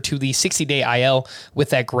transferred to the 60-day IL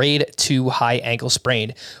with that grade 2 high ankle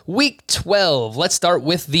sprain. Week 12, let's start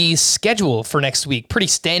with the schedule for next week. Pretty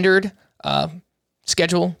standard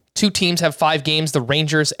schedule. 2 teams have 5 games, the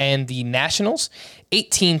Rangers and the Nationals.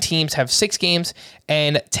 18 teams have 6 games,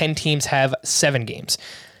 and 10 teams have 7 games.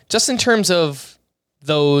 Just in terms of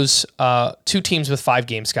those 2 teams with 5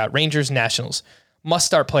 games, Scott, Rangers, Nationals,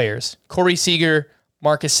 must-start players. Corey Seager,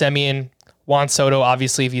 Marcus Semien, Juan Soto,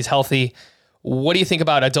 obviously, if he's healthy. What do you think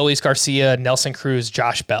about Adolis Garcia, Nelson Cruz,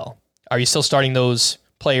 Josh Bell? Are you still starting those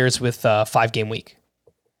players with a 5-game week?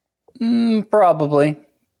 Probably.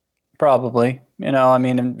 You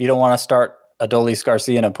don't want to start Adolis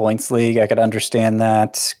Garcia in a points league. I could understand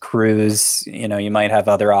that. Cruz, you might have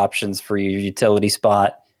other options for your utility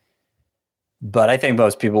spot. But I think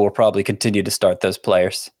most people will probably continue to start those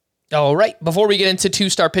players. All right. Before we get into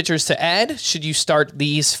 2-star pitchers to add, should you start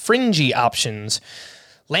these fringy options?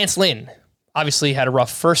 Lance Lynn obviously had a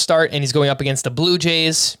rough first start, and he's going up against the Blue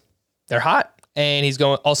Jays. They're hot, and he's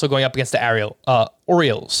also going up against the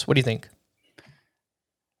Orioles. What do you think?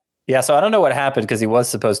 Yeah, so I don't know what happened because he was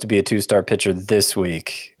supposed to be a 2-star pitcher this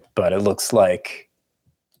week, but it looks like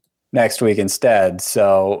next week instead.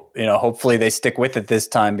 So, hopefully they stick with it this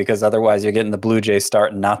time, because otherwise you're getting the Blue Jays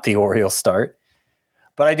start and not the Orioles start.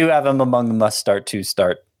 But I do have him among the must-start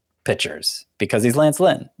 2-start pitchers because he's Lance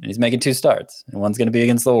Lynn and he's making 2 starts, and one's going to be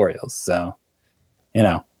against the Orioles. So,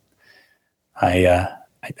 I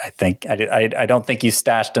don't think you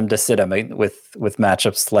stashed him to sit him with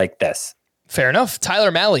matchups like this. Fair enough.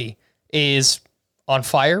 Tyler Mahle is on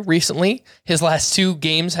fire recently. His last 2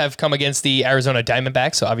 games have come against the Arizona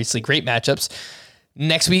Diamondbacks, so obviously great matchups.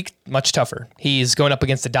 Next week, much tougher. He's going up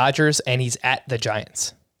against the Dodgers, and he's at the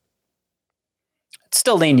Giants.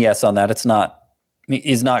 Still lean yes on that.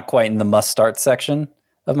 He's not quite in the must-start section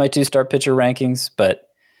of my 2-start pitcher rankings, but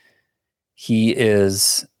he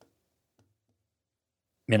is,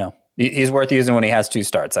 he's worth using when he has 2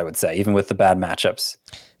 starts, I would say, even with the bad matchups.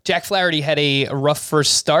 Jack Flaherty had a rough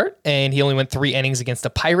first start, and he only went 3 innings against the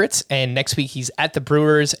Pirates, and next week he's at the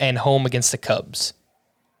Brewers and home against the Cubs.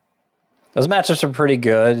 Those matchups are pretty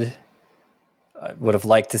good. I would have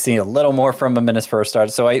liked to see a little more from him in his first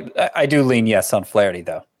start, so I do lean yes on Flaherty,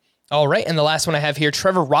 though. All right, and the last one I have here,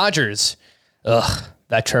 Trevor Rogers. Ugh,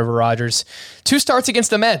 that Trevor Rogers. 2 starts against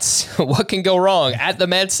the Mets. What can go wrong? At the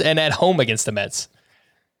Mets and at home against the Mets.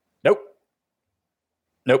 Nope.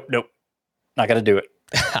 Not going to do it.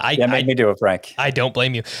 Make me do it, Frank. I don't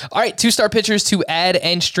blame you. All right, 2-star pitchers to add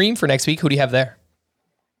and stream for next week. Who do you have there?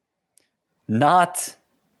 Not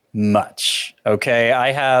much. Okay,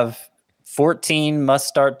 I have 14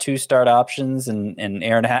 must-start 2-start options, and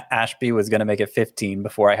Aaron Ashby was going to make it 15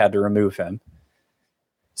 before I had to remove him.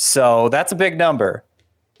 So that's a big number.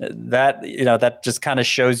 That just kind of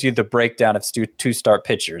shows you the breakdown of 2-start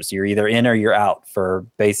pitchers. You're either in or you're out for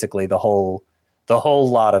basically the whole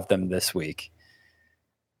lot of them this week.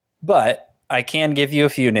 But I can give you a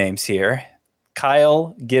few names here.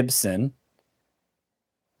 Kyle Gibson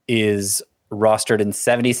is rostered in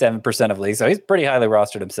 77% of leagues, so he's pretty highly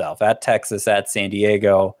rostered himself at Texas, at San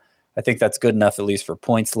Diego. I think that's good enough, at least for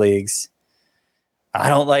points leagues. I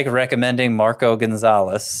don't like recommending Marco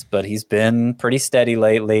Gonzalez, but he's been pretty steady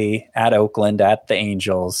lately at Oakland, at the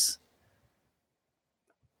Angels.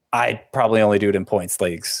 I'd probably only do it in points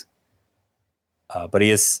leagues, but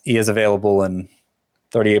he is available in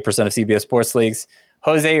 38% of CBS Sports leagues.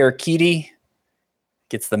 Jose Urquidy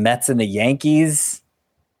gets the Mets and the Yankees.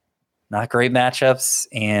 Not great matchups,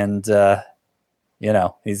 and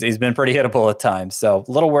he's been pretty hittable at times. So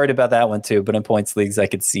a little worried about that one too. But in points leagues, I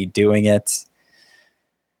could see doing it.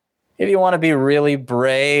 If you want to be really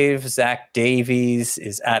brave, Zach Davies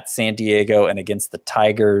is at San Diego and against the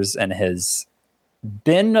Tigers, and has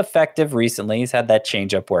been effective recently. He's had that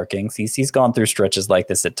changeup working. He's gone through stretches like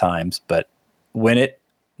this at times, but when it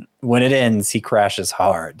ends, he crashes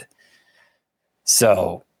hard.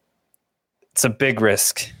 So it's a big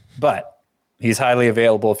risk. But he's highly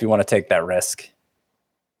available if you want to take that risk.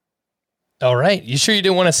 All right. You sure you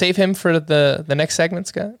didn't want to save him for the next segment,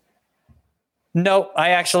 Scott? No, I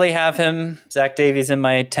actually have him, Zach Davies, in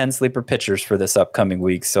my 10 sleeper pitchers for this upcoming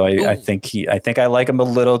week. So I think I like him a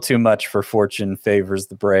little too much for Fortune Favors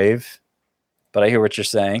the Brave. But I hear what you're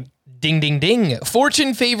saying. Ding, ding, ding.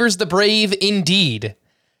 Fortune favors the brave indeed.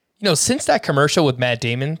 Since that commercial with Matt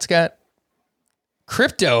Damon, Scott,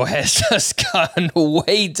 crypto has just gone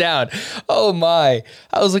way down. Oh my.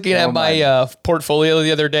 I was looking at my portfolio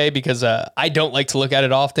the other day because I don't like to look at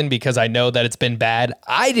it often because I know that it's been bad.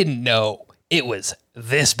 I didn't know it was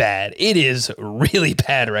this bad. It is really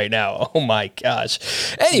bad right now. Oh my gosh.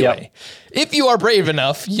 Anyway, If you are brave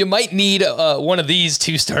enough, you might need one of these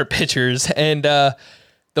 2-star pitchers. And the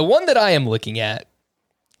one that I am looking at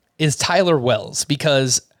is Tyler Wells,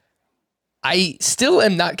 because I still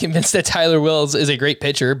am not convinced that Tyler Wells is a great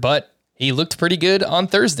pitcher, but he looked pretty good on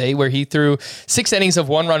Thursday, where he threw 6 innings of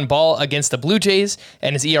 1-run ball against the Blue Jays,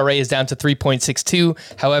 and his ERA is down to 3.62.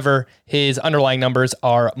 However, his underlying numbers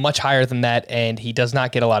are much higher than that, and he does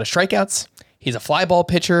not get a lot of strikeouts. He's a fly ball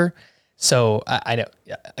pitcher. So I know,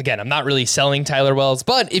 again, I'm not really selling Tyler Wells,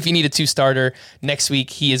 but if you need a 2-starter next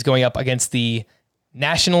week, he is going up against the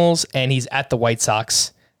Nationals, and he's at the White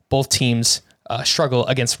Sox. Both teams struggle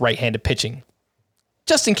against right-handed pitching.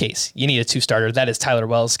 Just in case you need a 2-starter, that is Tyler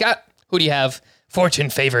Wells. Scott, who do you have? Fortune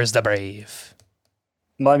favors the brave.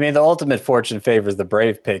 Well, I mean, the ultimate Fortune favors the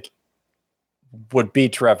brave pick would be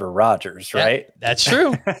Trevor Rogers, right? Yeah, that's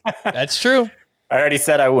true. That's true. I already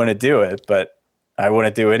said I wouldn't do it, but I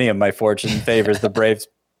wouldn't do any of my Fortune favors the Braves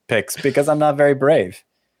picks because I'm not very brave.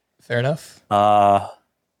 Fair enough.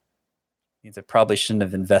 Means I probably shouldn't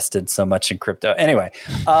have invested so much in crypto. Anyway.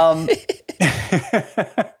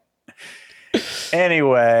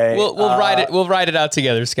 Anyway. We'll ride it. We'll ride it out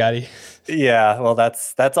together, Scotty. Yeah. Well,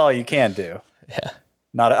 that's all you can do. Yeah.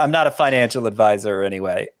 I'm not a financial advisor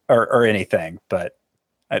anyway, or anything, but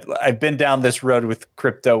I've been down this road with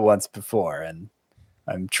crypto once before, and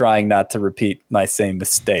I'm trying not to repeat my same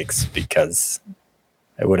mistakes because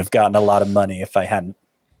I would have gotten a lot of money if I hadn't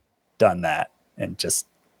done that and just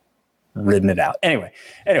ridden it out. Anyway,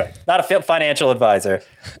 not a financial advisor.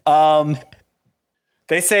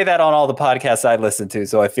 They say that on all the podcasts I listen to,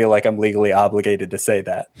 so I feel like I'm legally obligated to say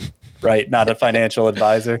that, right? Not a financial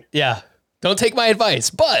advisor. Yeah. Don't take my advice,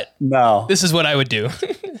 but no, this is what I would do.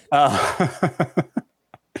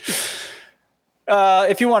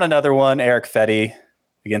 If you want another one, Eric Fetty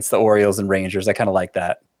against the Orioles and Rangers, I kind of like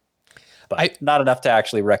that, but not enough to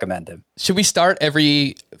actually recommend him. Should we start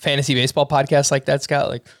every fantasy baseball podcast like that, Scott?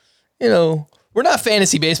 Like, we're not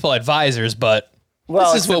fantasy baseball advisors, but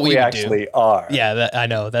this is what we actually are. Yeah, I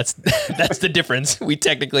know. That's the difference. We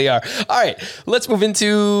technically are. All right, let's move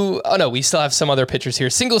into. Oh no, we still have some other pitchers here.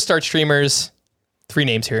 Single start streamers. 3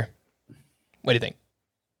 names here. What do you think?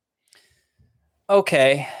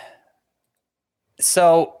 Okay.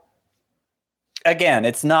 So again,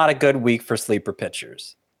 it's not a good week for sleeper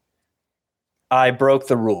pitchers. I broke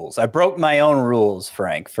the rules. I broke my own rules,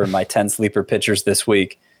 Frank, for my 10 sleeper pitchers this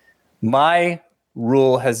week. My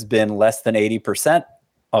rule has been less than 80%.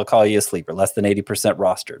 I'll call you a sleeper, less than 80%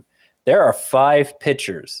 rostered. There are 5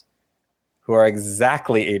 pitchers who are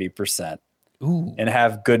exactly 80% and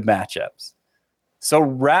have good matchups. So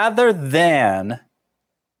rather than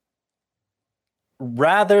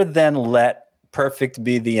let perfect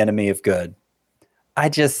be the enemy of good, I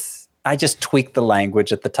just tweak the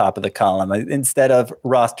language at the top of the column. Instead of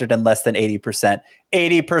rostered and less than 80%,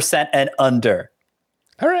 80% and under.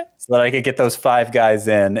 All right. So that I could get those 5 guys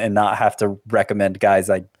in and not have to recommend guys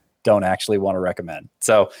I don't actually want to recommend.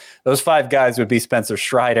 So those 5 guys would be Spencer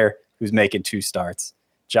Strider, who's making 2 starts,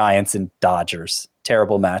 Giants and Dodgers.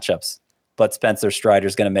 Terrible matchups. But Spencer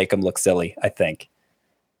Strider's going to make them look silly, I think.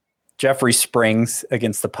 Jeffrey Springs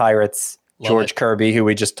against the Pirates. George Kirby, who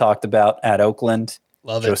we just talked about at Oakland.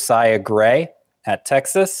 Josiah Gray at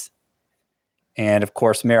Texas. And, of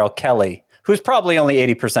course, Merrill Kelly, who's probably only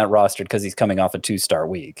 80% rostered because he's coming off a 2-star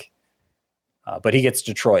week. But he gets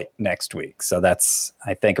Detroit next week. So that's,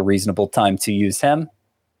 I think, a reasonable time to use him. And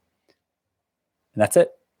that's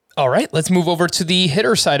it. All right, let's move over to the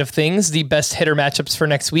hitter side of things. The best hitter matchups for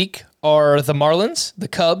next week are the Marlins, the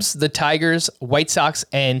Cubs, the Tigers, White Sox,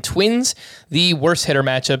 and Twins. The worst hitter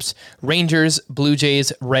matchups, Rangers, Blue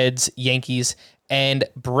Jays, Reds, Yankees, and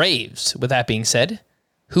Braves. With that being said,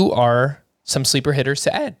 who are some sleeper hitters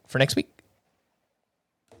to add for next week?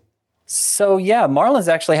 So, yeah, Marlins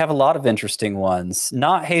actually have a lot of interesting ones.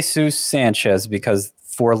 Not Jesus Sanchez because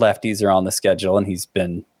 4 lefties are on the schedule and he's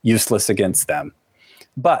been useless against them.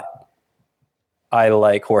 But I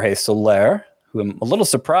like Jorge Soler, who I'm a little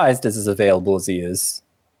surprised is as available as he is.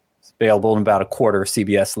 He's available in about a quarter of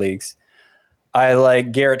CBS leagues. I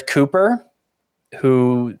like Garrett Cooper,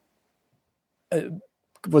 who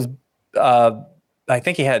was, I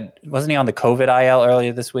think wasn't he on the COVID IL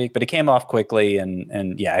earlier this week? But he came off quickly,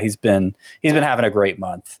 and yeah, he's been having a great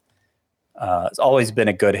month. He's always been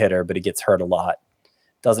a good hitter, but he gets hurt a lot.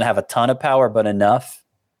 Doesn't have a ton of power, but enough.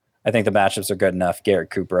 I think the matchups are good enough.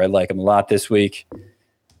 Garrett Cooper, I like him a lot this week.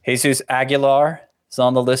 Jesus Aguilar is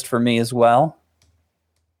on the list for me as well.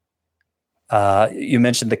 You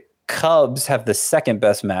mentioned the Cubs have the second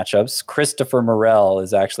best matchups. Christopher Morel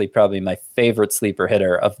is actually probably my favorite sleeper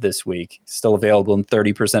hitter of this week. Still available in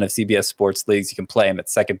 30% of CBS sports leagues. You can play him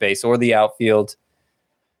at second base or the outfield.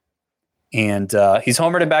 And he's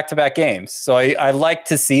homered in back-to-back games. So I like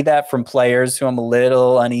to see that from players who I'm a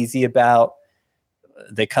little uneasy about.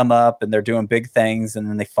 They come up and they're doing big things and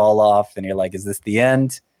then they fall off and you're like, is this the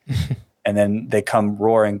end? And then they come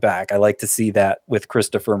roaring back. I like to see that with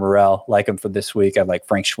Christopher Morel. Like him for this week. I like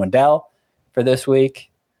Frank Schwindel for this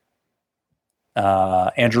week.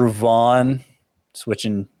 Andrew Vaughn,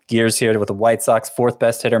 switching gears here with the White Sox, 4th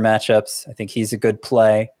best hitter matchups. I think he's a good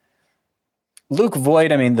play. Luke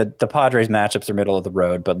Voit, I mean, the Padres matchups are middle of the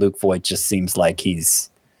road, but Luke Voit just seems like he's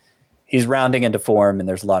rounding into form, and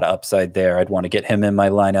there's a lot of upside there. I'd want to get him in my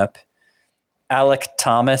lineup. Alec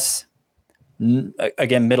Thomas,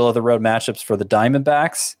 again, middle of the road matchups for the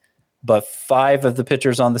Diamondbacks, but 5 of the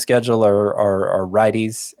pitchers on the schedule are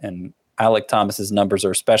righties, and Alec Thomas's numbers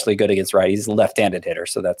are especially good against righties. He's a left-handed hitter,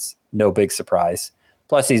 so that's no big surprise.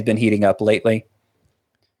 Plus, he's been heating up lately.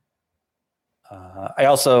 I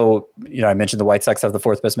also, I mentioned the White Sox have the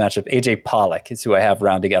 4th best matchup. AJ Pollock is who I have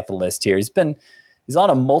rounding out the list here. He's on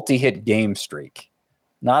a multi-hit game streak,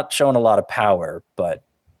 not showing a lot of power, but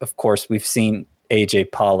of course we've seen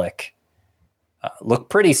AJ Pollock look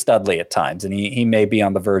pretty studly at times, and he may be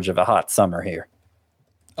on the verge of a hot summer here.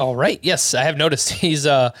 All right. Yes, I have noticed he's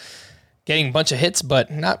getting a bunch of hits,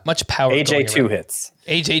 but not much power. AJ going 2 around. hits.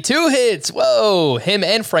 AJ 2 hits. Whoa. Him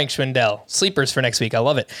and Frank Schwindel. Sleepers for next week. I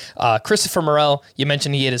love it. Christopher Morel, you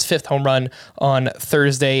mentioned he hit his 5th home run on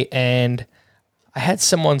Thursday, and I had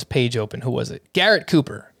someone's page open. Who was it? Garrett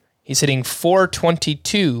Cooper. He's hitting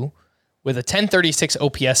 .422 with a 1036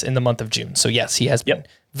 OPS in the month of June. So yes, he has been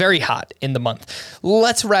very hot in the month.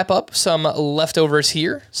 Let's wrap up some leftovers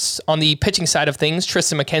here. On the pitching side of things,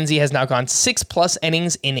 Tristan McKenzie has now gone 6+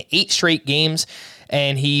 innings in 8 straight games,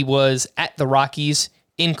 and he was at the Rockies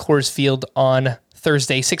in Coors Field on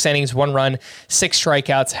Thursday. 6 innings, 1 run, 6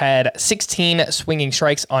 strikeouts, had 16 swinging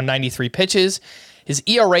strikes on 93 pitches. His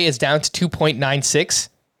ERA is down to 2.96.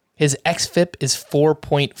 His xFIP is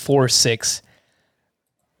 4.46.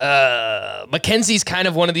 McKenzie's kind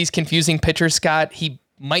of one of these confusing pitchers, Scott. He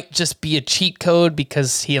might just be a cheat code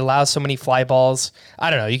because he allows so many fly balls.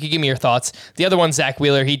 I don't know. You could give me your thoughts. The other one, Zach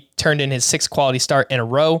Wheeler, he turned in his 6th quality start in a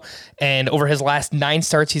row, and over his last 9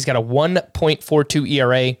 starts, he's got a 1.42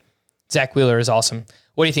 ERA. Zach Wheeler is awesome.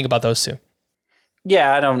 What do you think about those two?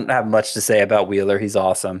 Yeah, I don't have much to say about Wheeler. He's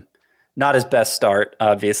awesome. Not his best start,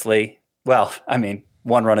 obviously. Well, I mean,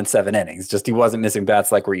 1 run in 7 innings. Just he wasn't missing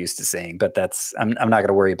bats like we're used to seeing, but I'm not going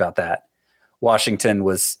to worry about that. Washington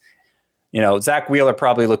was, Zach Wheeler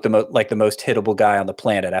probably looked like the most hittable guy on the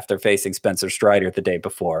planet after facing Spencer Strider the day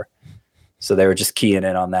before. So they were just keying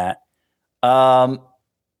in on that.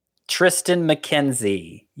 Tristan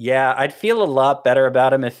McKenzie. Yeah, I'd feel a lot better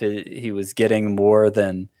about him if he was getting more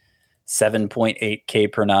than 7.8 K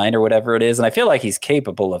per 9 or whatever it is. And I feel like he's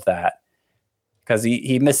capable of that because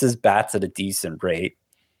he misses bats at a decent rate.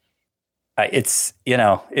 It's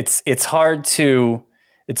hard to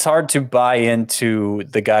buy into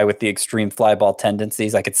the guy with the extreme fly ball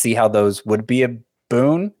tendencies. I could see how those would be a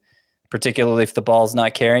boon, particularly if the ball's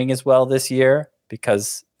not carrying as well this year,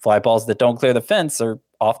 because fly balls that don't clear the fence are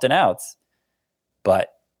often outs.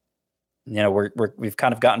 But we've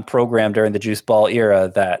kind of gotten programmed during the juice ball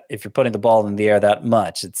era that if you're putting the ball in the air that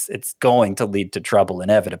much, it's going to lead to trouble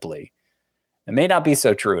inevitably. It may not be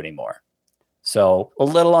so true anymore. So a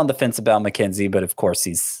little on the fence about McKenzie, but of course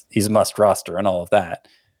he's must roster and all of that.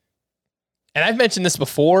 And I've mentioned this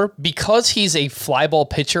before, because he's a fly ball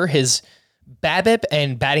pitcher, his BABIP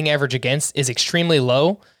and batting average against is extremely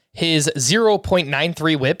low. His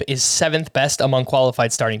 0.93 whip is 7th best among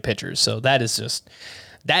qualified starting pitchers. So that is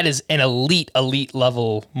an elite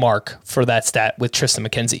level mark for that stat with Tristan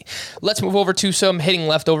McKenzie. Let's move over to some hitting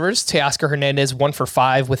leftovers. Teoscar Hernandez, 1 for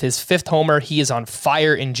 5 with his 5th homer. He is on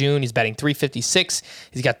fire in June. He's batting .356.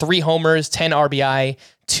 He's got 3 homers, 10 RBI,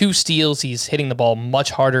 2 steals. He's hitting the ball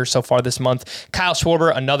much harder so far this month. Kyle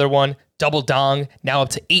Schwarber, another one, double dong, now up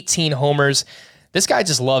to 18 homers. This guy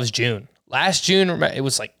just loves June. Last June, it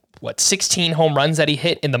was 16 home runs that he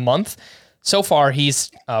hit in the month. So far, he's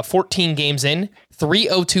 14 games in,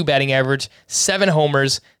 .302 batting average, 7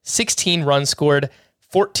 homers, 16 runs scored,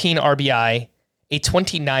 14 RBI, a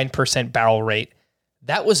 29% barrel rate.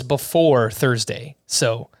 That was before Thursday.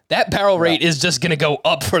 So that barrel rate is just going to go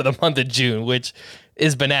up for the month of June, which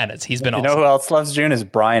is bananas. He's been awesome. You know who else loves June is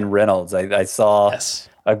Brian Reynolds. I saw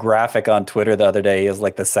a graphic on Twitter the other day. He has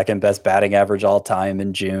the 2nd best batting average all time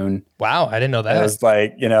in June. Wow, I didn't know that. It was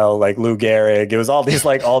Lou Gehrig. It was all these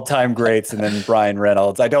all-time greats, and then Brian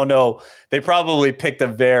Reynolds. I don't know. They probably picked a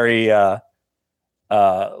very the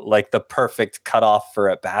perfect cutoff for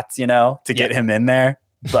at bats, to get him in there.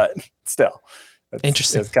 But still,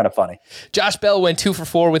 interesting. It's kind of funny. Josh Bell went 2 for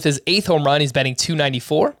 4 with his 8th home run. He's batting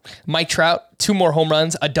 .294. Mike Trout, 2 more home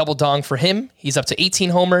runs, a double dong for him. He's up to 18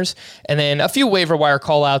 homers. And then a few waiver wire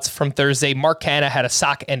callouts from Thursday. Mark Canha had a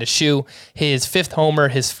sock and a shoe. His 5th homer,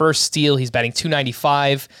 his 1st steal. He's batting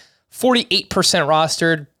 .295. 48%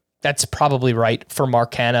 rostered. That's probably right for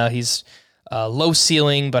Mark Canha. He's low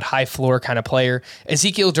ceiling but high floor kind of player.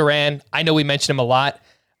 Ezekiel Duran, I know we mentioned him a lot.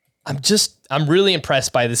 I'm really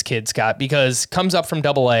impressed by this kid, Scott, because comes up from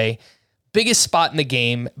AA, biggest spot in the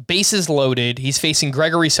game, bases loaded. He's facing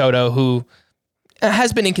Gregory Soto, who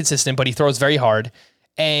has been inconsistent, but he throws very hard.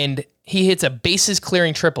 And he hits a bases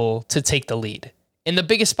clearing triple to take the lead in the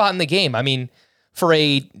biggest spot in the game. I mean, for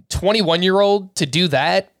a 21-year-old to do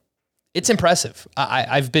that, it's impressive.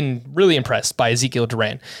 I've been really impressed by Ezekiel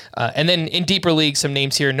Duran. And then in deeper leagues, some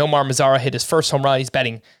names here. Nomar Mazara hit his 1st home run. He's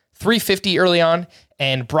batting .350 early on.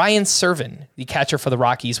 And Brian Serven, the catcher for the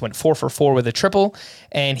Rockies, went 4 for 4 with a triple.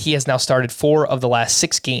 And he has now started 4 of the last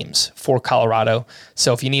 6 games for Colorado.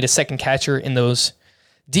 So if you need a second catcher in those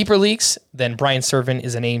deeper leagues, then Brian Serven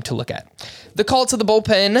is a name to look at. The call to the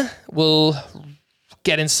bullpen, we'll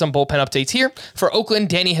get into some bullpen updates here. For Oakland,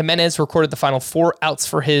 Danny Jimenez recorded the final 4 outs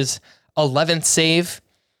for his 11th save.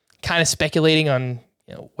 kind of speculating on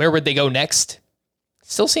where would they go next.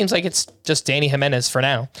 Still seems like it's just Danny Jimenez for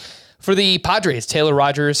now. For the Padres, Taylor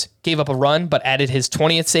Rogers gave up a run, but added his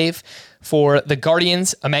 20th save. For the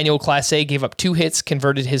Guardians, Emmanuel Clase gave up 2 hits,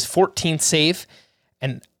 converted his 14th save.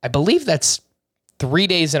 And I believe that's 3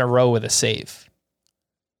 days in a row with a save.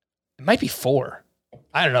 It might be 4.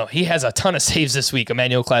 I don't know. He has a ton of saves this week,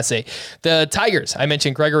 Emmanuel Clase. The Tigers, I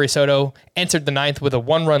mentioned Gregory Soto, entered the 9th with a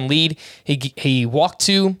 1-run lead. He walked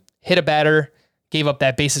 2, hit a batter, gave up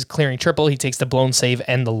that bases clearing triple. He takes the blown save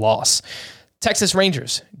and the loss. Texas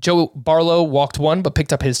Rangers, Joe Barlow walked 1, but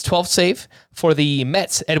picked up his 12th save. For the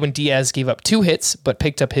Mets, Edwin Diaz gave up 2 hits, but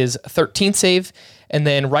picked up his 13th save. And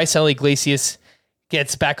then Raisel Iglesias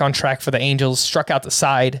gets back on track for the Angels, struck out the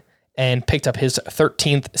side, and picked up his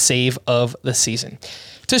 13th save of the season.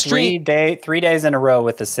 To stream 3 days in a row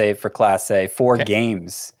with the save for Class A, 4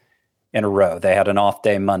 games in a row. They had an off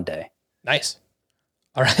day Monday. Nice.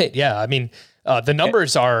 All right. Yeah. I mean, the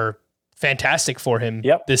numbers are fantastic for him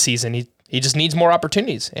this season. He just needs more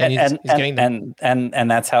opportunities, and he's getting them. And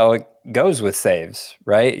that's how it goes with saves,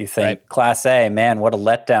 right? You think Class A, man, what a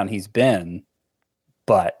letdown he's been.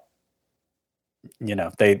 But,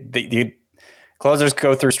 the closers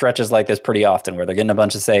go through stretches like this pretty often where they're getting a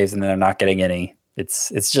bunch of saves and then they're not getting any.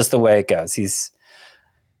 It's just the way it goes. He's,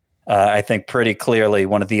 I think, pretty clearly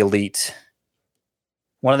one of the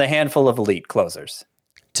handful of elite closers.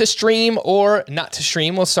 To stream or not to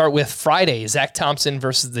stream, we'll start with Friday. Zach Thompson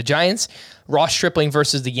versus the Giants, Ross Stripling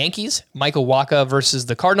versus the Yankees, Michael Wacha versus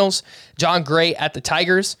the Cardinals, John Gray at the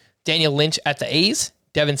Tigers, Daniel Lynch at the A's,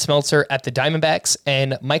 Devin Smeltzer at the Diamondbacks,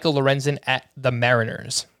 and Michael Lorenzen at the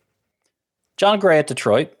Mariners. John Gray at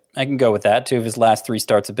Detroit. I can go with that. 2 of his last 3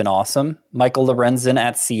 starts have been awesome. Michael Lorenzen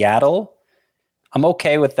at Seattle. I'm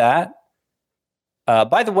okay with that.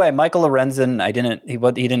 By the way, Michael Lorenzen,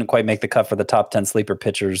 he didn't quite make the cut for the top 10 sleeper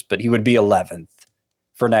pitchers, but he would be 11th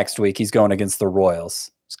for next week. He's going against the Royals.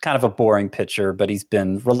 It's kind of a boring pitcher, but he's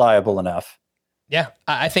been reliable enough. Yeah,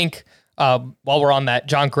 I think while we're on that,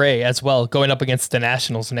 John Gray as well, going up against the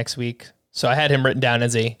Nationals next week. So I had him written down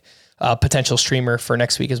as a potential streamer for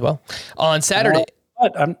next week as well. On Saturday.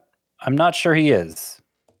 But I'm not sure he is.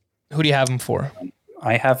 Who do you have him for?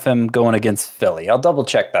 I have him going against Philly. I'll double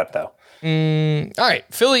check that though. All right.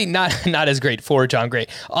 Philly, not as great for John Gray.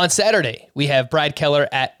 On Saturday, we have Brad Keller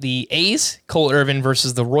at the A's, Cole Irvin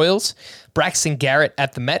versus the Royals, Braxton Garrett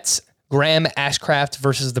at the Mets, Graham Ashcraft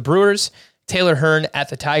versus the Brewers, Taylor Hearn at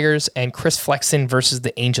the Tigers, and Chris Flexen versus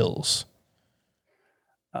the Angels.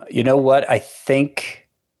 You know what? I think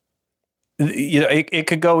it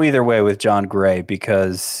could go either way with John Gray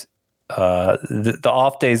because the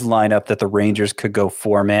off days lineup that the Rangers could go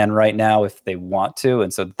 4-man right now if they want to,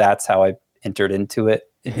 and so that's how I entered into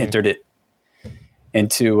it. Entered it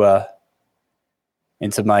into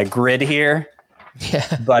my grid here.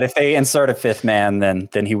 Yeah. But if they insert a 5th man,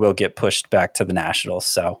 then he will get pushed back to the Nationals.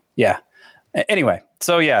 So yeah. Anyway,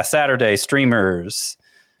 so yeah, Saturday streamers.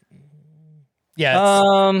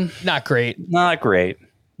 Yeah, not great. Not great,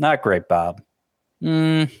 Bob.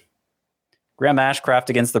 Graham Ashcraft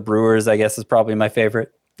against the Brewers, I guess, is probably my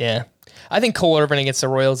favorite. Yeah. I think Cole Irvin against the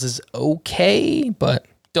Royals is okay, but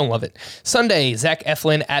don't love it. Sunday, Zach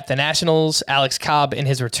Eflin at the Nationals, Alex Cobb in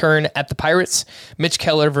his return at the Pirates, Mitch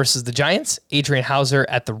Keller versus the Giants, Adrian Hauser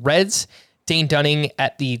at the Reds, Dane Dunning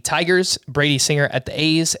at the Tigers, Brady Singer at the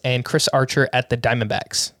A's, and Chris Archer at the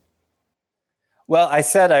Diamondbacks. Well, I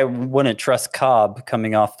said I wouldn't trust Cobb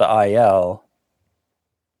coming off the IL.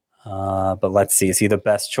 But let's see. Is he the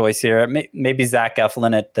best choice here? Maybe Zach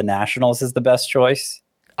Eflin at the Nationals is the best choice.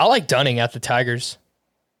 I like Dunning at the Tigers.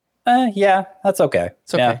 Yeah, that's okay.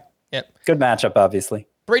 It's okay. Yeah. Good matchup, obviously.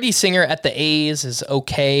 Brady Singer at the A's is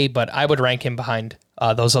okay, but I would rank him behind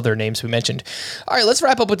those other names we mentioned. All right, let's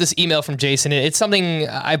wrap up with this email from Jason. It's something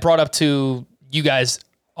I brought up to you guys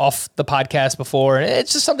off the podcast before, and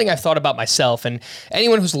it's just something I've thought about myself. And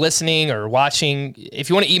anyone who's listening or watching, if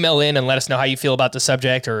you want to email in and let us know how you feel about the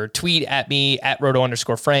subject, or tweet at me at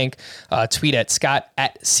Roto_Frank, tweet at Scott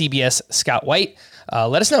at CBS Scott White.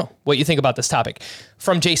 Let us know what you think about this topic.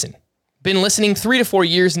 From Jason. Been listening 3 to 4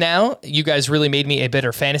 years now. You guys really made me a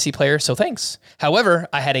better fantasy player, so thanks. However,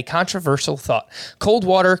 I had a controversial thought. Cold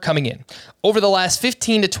water coming in. Over the last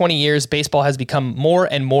 15 to 20 years, baseball has become more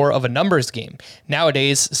and more of a numbers game.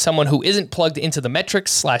 Nowadays, someone who isn't plugged into the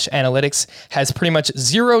metrics/analytics has pretty much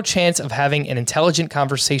zero chance of having an intelligent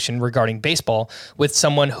conversation regarding baseball with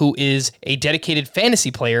someone who is a dedicated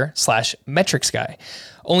fantasy player/metrics guy.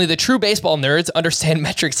 Only the true baseball nerds understand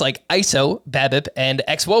metrics like ISO, BABIP, and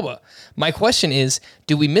xWOBA. My question is,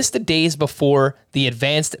 do we miss the days before the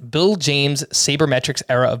advanced Bill James sabermetrics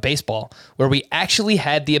era of baseball, where we actually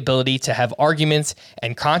had the ability to have arguments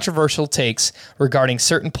and controversial takes regarding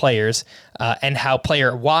certain players and how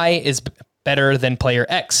player Y is better than player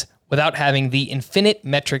X, without having the infinite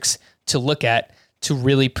metrics to look at to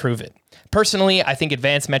really prove it? Personally, I think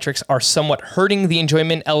advanced metrics are somewhat hurting the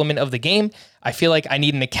enjoyment element of the game. I feel like I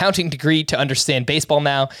need an accounting degree to understand baseball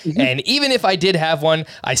now. And even if I did have one,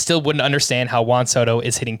 I still wouldn't understand how Juan Soto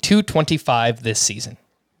is hitting .225 this season.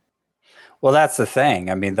 Well, that's the thing.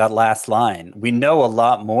 I mean, that last line, we know a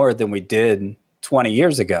lot more than we did 20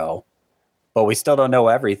 years ago, but we still don't know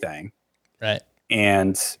everything. Right.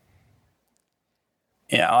 And,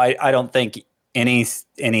 I don't think any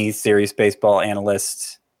serious baseball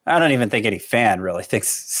analyst, I don't even think any fan really thinks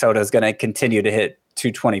Soto's going to continue to hit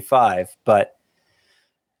 225, but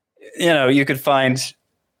you could find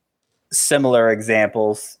similar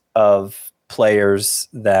examples of players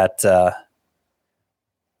that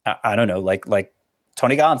I don't know, like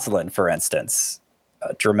Tony Gonsolin, for instance,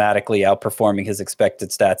 dramatically outperforming his expected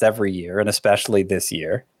stats every year, and especially this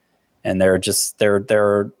year. And there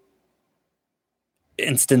are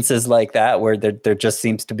instances like that where there just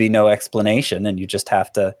seems to be no explanation, and you just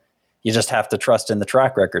have to trust in the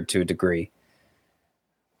track record to a degree.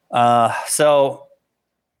 So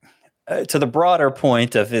to the broader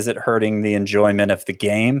point of, is it hurting the enjoyment of the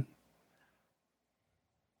game?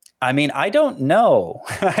 I mean, I don't know.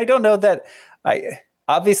 I don't know that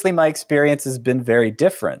obviously my experience has been very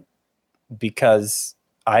different, because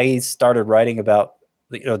I started writing about,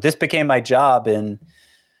 this became my job in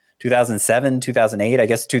 2007, 2008. I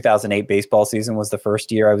guess 2008 baseball season was the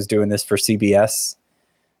first year I was doing this for CBS.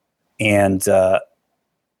 And,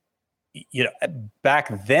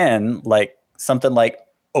 back then, like something like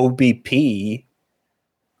OBP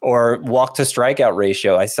or walk to strikeout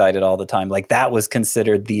ratio, I cited all the time. Like that was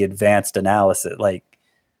considered the advanced analysis. Like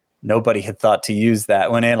nobody had thought to use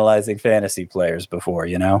that when analyzing fantasy players before,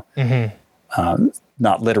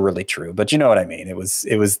 not literally true, but you know what I mean? It was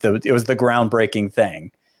the groundbreaking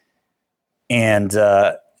thing. And,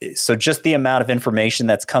 so just the amount of information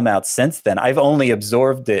that's come out since then, I've only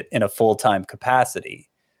absorbed it in a full-time capacity.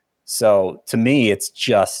 So to me, it's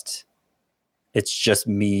just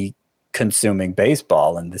me consuming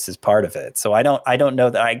baseball, and this is part of it. So I don't know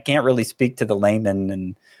that I can't really speak to the layman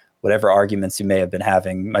and whatever arguments you may have been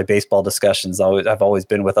having. My baseball discussions, I've always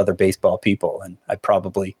been with other baseball people, and I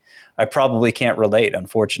probably can't relate,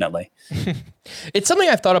 unfortunately. It's something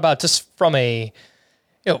I've thought about just from a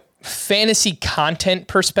fantasy content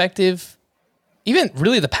perspective. Even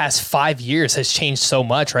really the past 5 years has changed so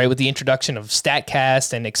much, right? With the introduction of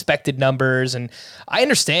StatCast and expected numbers. And I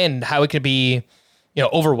understand how it could be,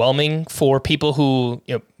 overwhelming for people who,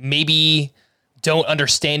 maybe don't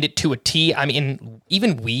understand it to a T. I mean,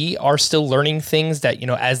 even we are still learning things that,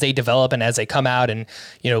 as they develop and as they come out, and,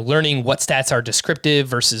 learning what stats are descriptive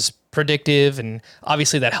versus predictive. And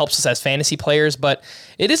obviously that helps us as fantasy players, but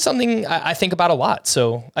it is something I think about a lot.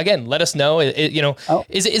 So again, let us know, is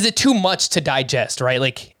it too much to digest, right?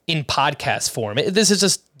 Like in podcast form, these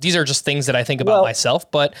are just things that I think about myself,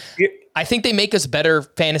 but I think they make us better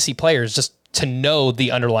fantasy players just to know the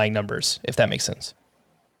underlying numbers, if that makes sense.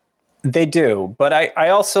 They do, but I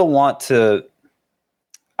also want to,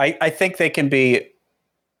 I think they can be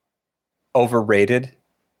overrated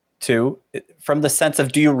too, from the sense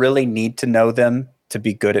of, do you really need to know them to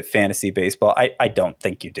be good at fantasy baseball? I don't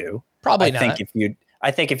think you do. Probably not.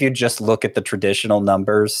 I think if you just look at the traditional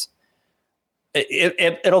numbers,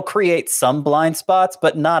 it'll create some blind spots,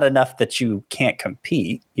 but not enough that you can't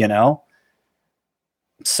compete,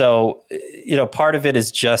 So, part of it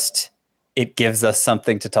is just, it gives us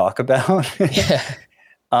something to talk about. Yeah.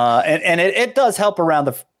 And it does help around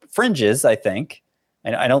the fringes, I think.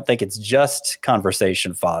 And I don't think it's just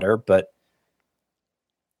conversation fodder, but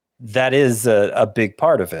that is a big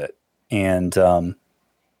part of it. And,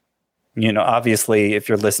 obviously, if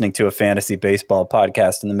you're listening to a fantasy baseball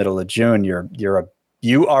podcast in the middle of June,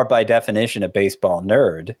 you are by definition a baseball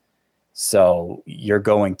nerd. So you're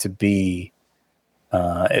going to be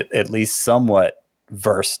at least somewhat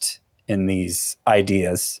versed in these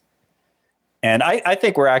ideas. And I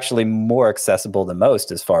think we're actually more accessible than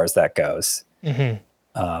most as far as that goes. Mm-hmm.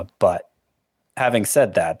 But having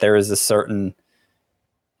said that, there is a certain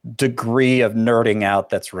degree of nerding out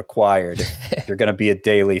that's required if you're going to be a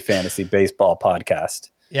daily fantasy baseball podcast.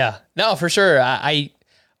 Yeah, no, for sure. I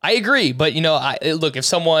agree. But, look, if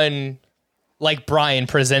someone like Brian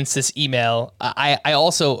presents this email, I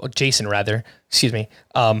also, Jason rather, excuse me.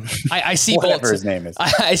 I see Whatever both, his name is.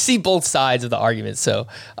 I see both sides of the argument. So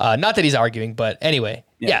not that he's arguing, but anyway,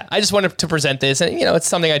 yeah, I just wanted to present this, and it's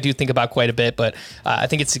something I do think about quite a bit, but I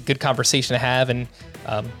think it's a good conversation to have, and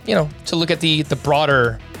to look at the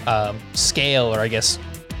broader scale, or I guess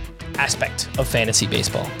aspect of fantasy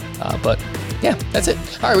baseball. But yeah, that's it.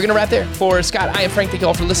 All right, we're gonna wrap there. For Scott, I am Frank. Thank you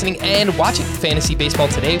all for listening and watching Fantasy Baseball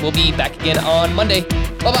today. We'll be back again on Monday.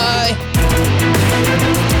 Bye-bye.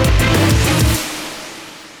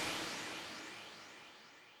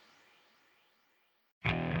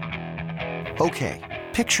 Okay,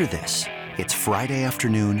 picture this. It's Friday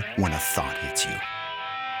afternoon when a thought hits you.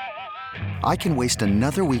 I can waste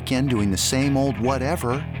another weekend doing the same old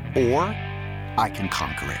whatever, or I can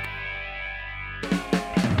conquer it.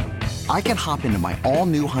 I can hop into my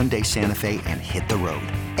all-new Hyundai Santa Fe and hit the road.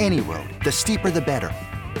 Any road. The steeper, the better.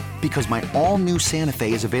 Because my all-new Santa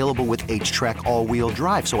Fe is available with H-Track all-wheel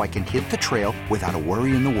drive, so I can hit the trail without a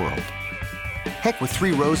worry in the world. Heck, with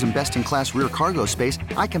 3 rows and best-in-class rear cargo space,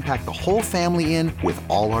 I can pack the whole family in with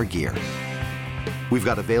all our gear. We've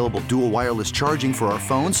got available dual wireless charging for our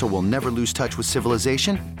phones, so we'll never lose touch with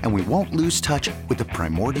civilization, and we won't lose touch with the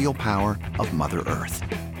primordial power of Mother Earth.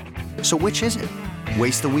 So which is it?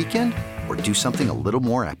 Waste the weekend or do something a little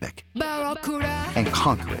more epic? And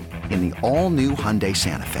conquer it in the all-new Hyundai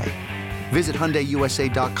Santa Fe. Visit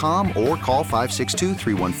HyundaiUSA.com or call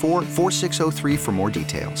 562-314-4603 for more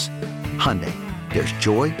details. Hyundai, there's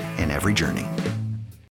joy in every journey.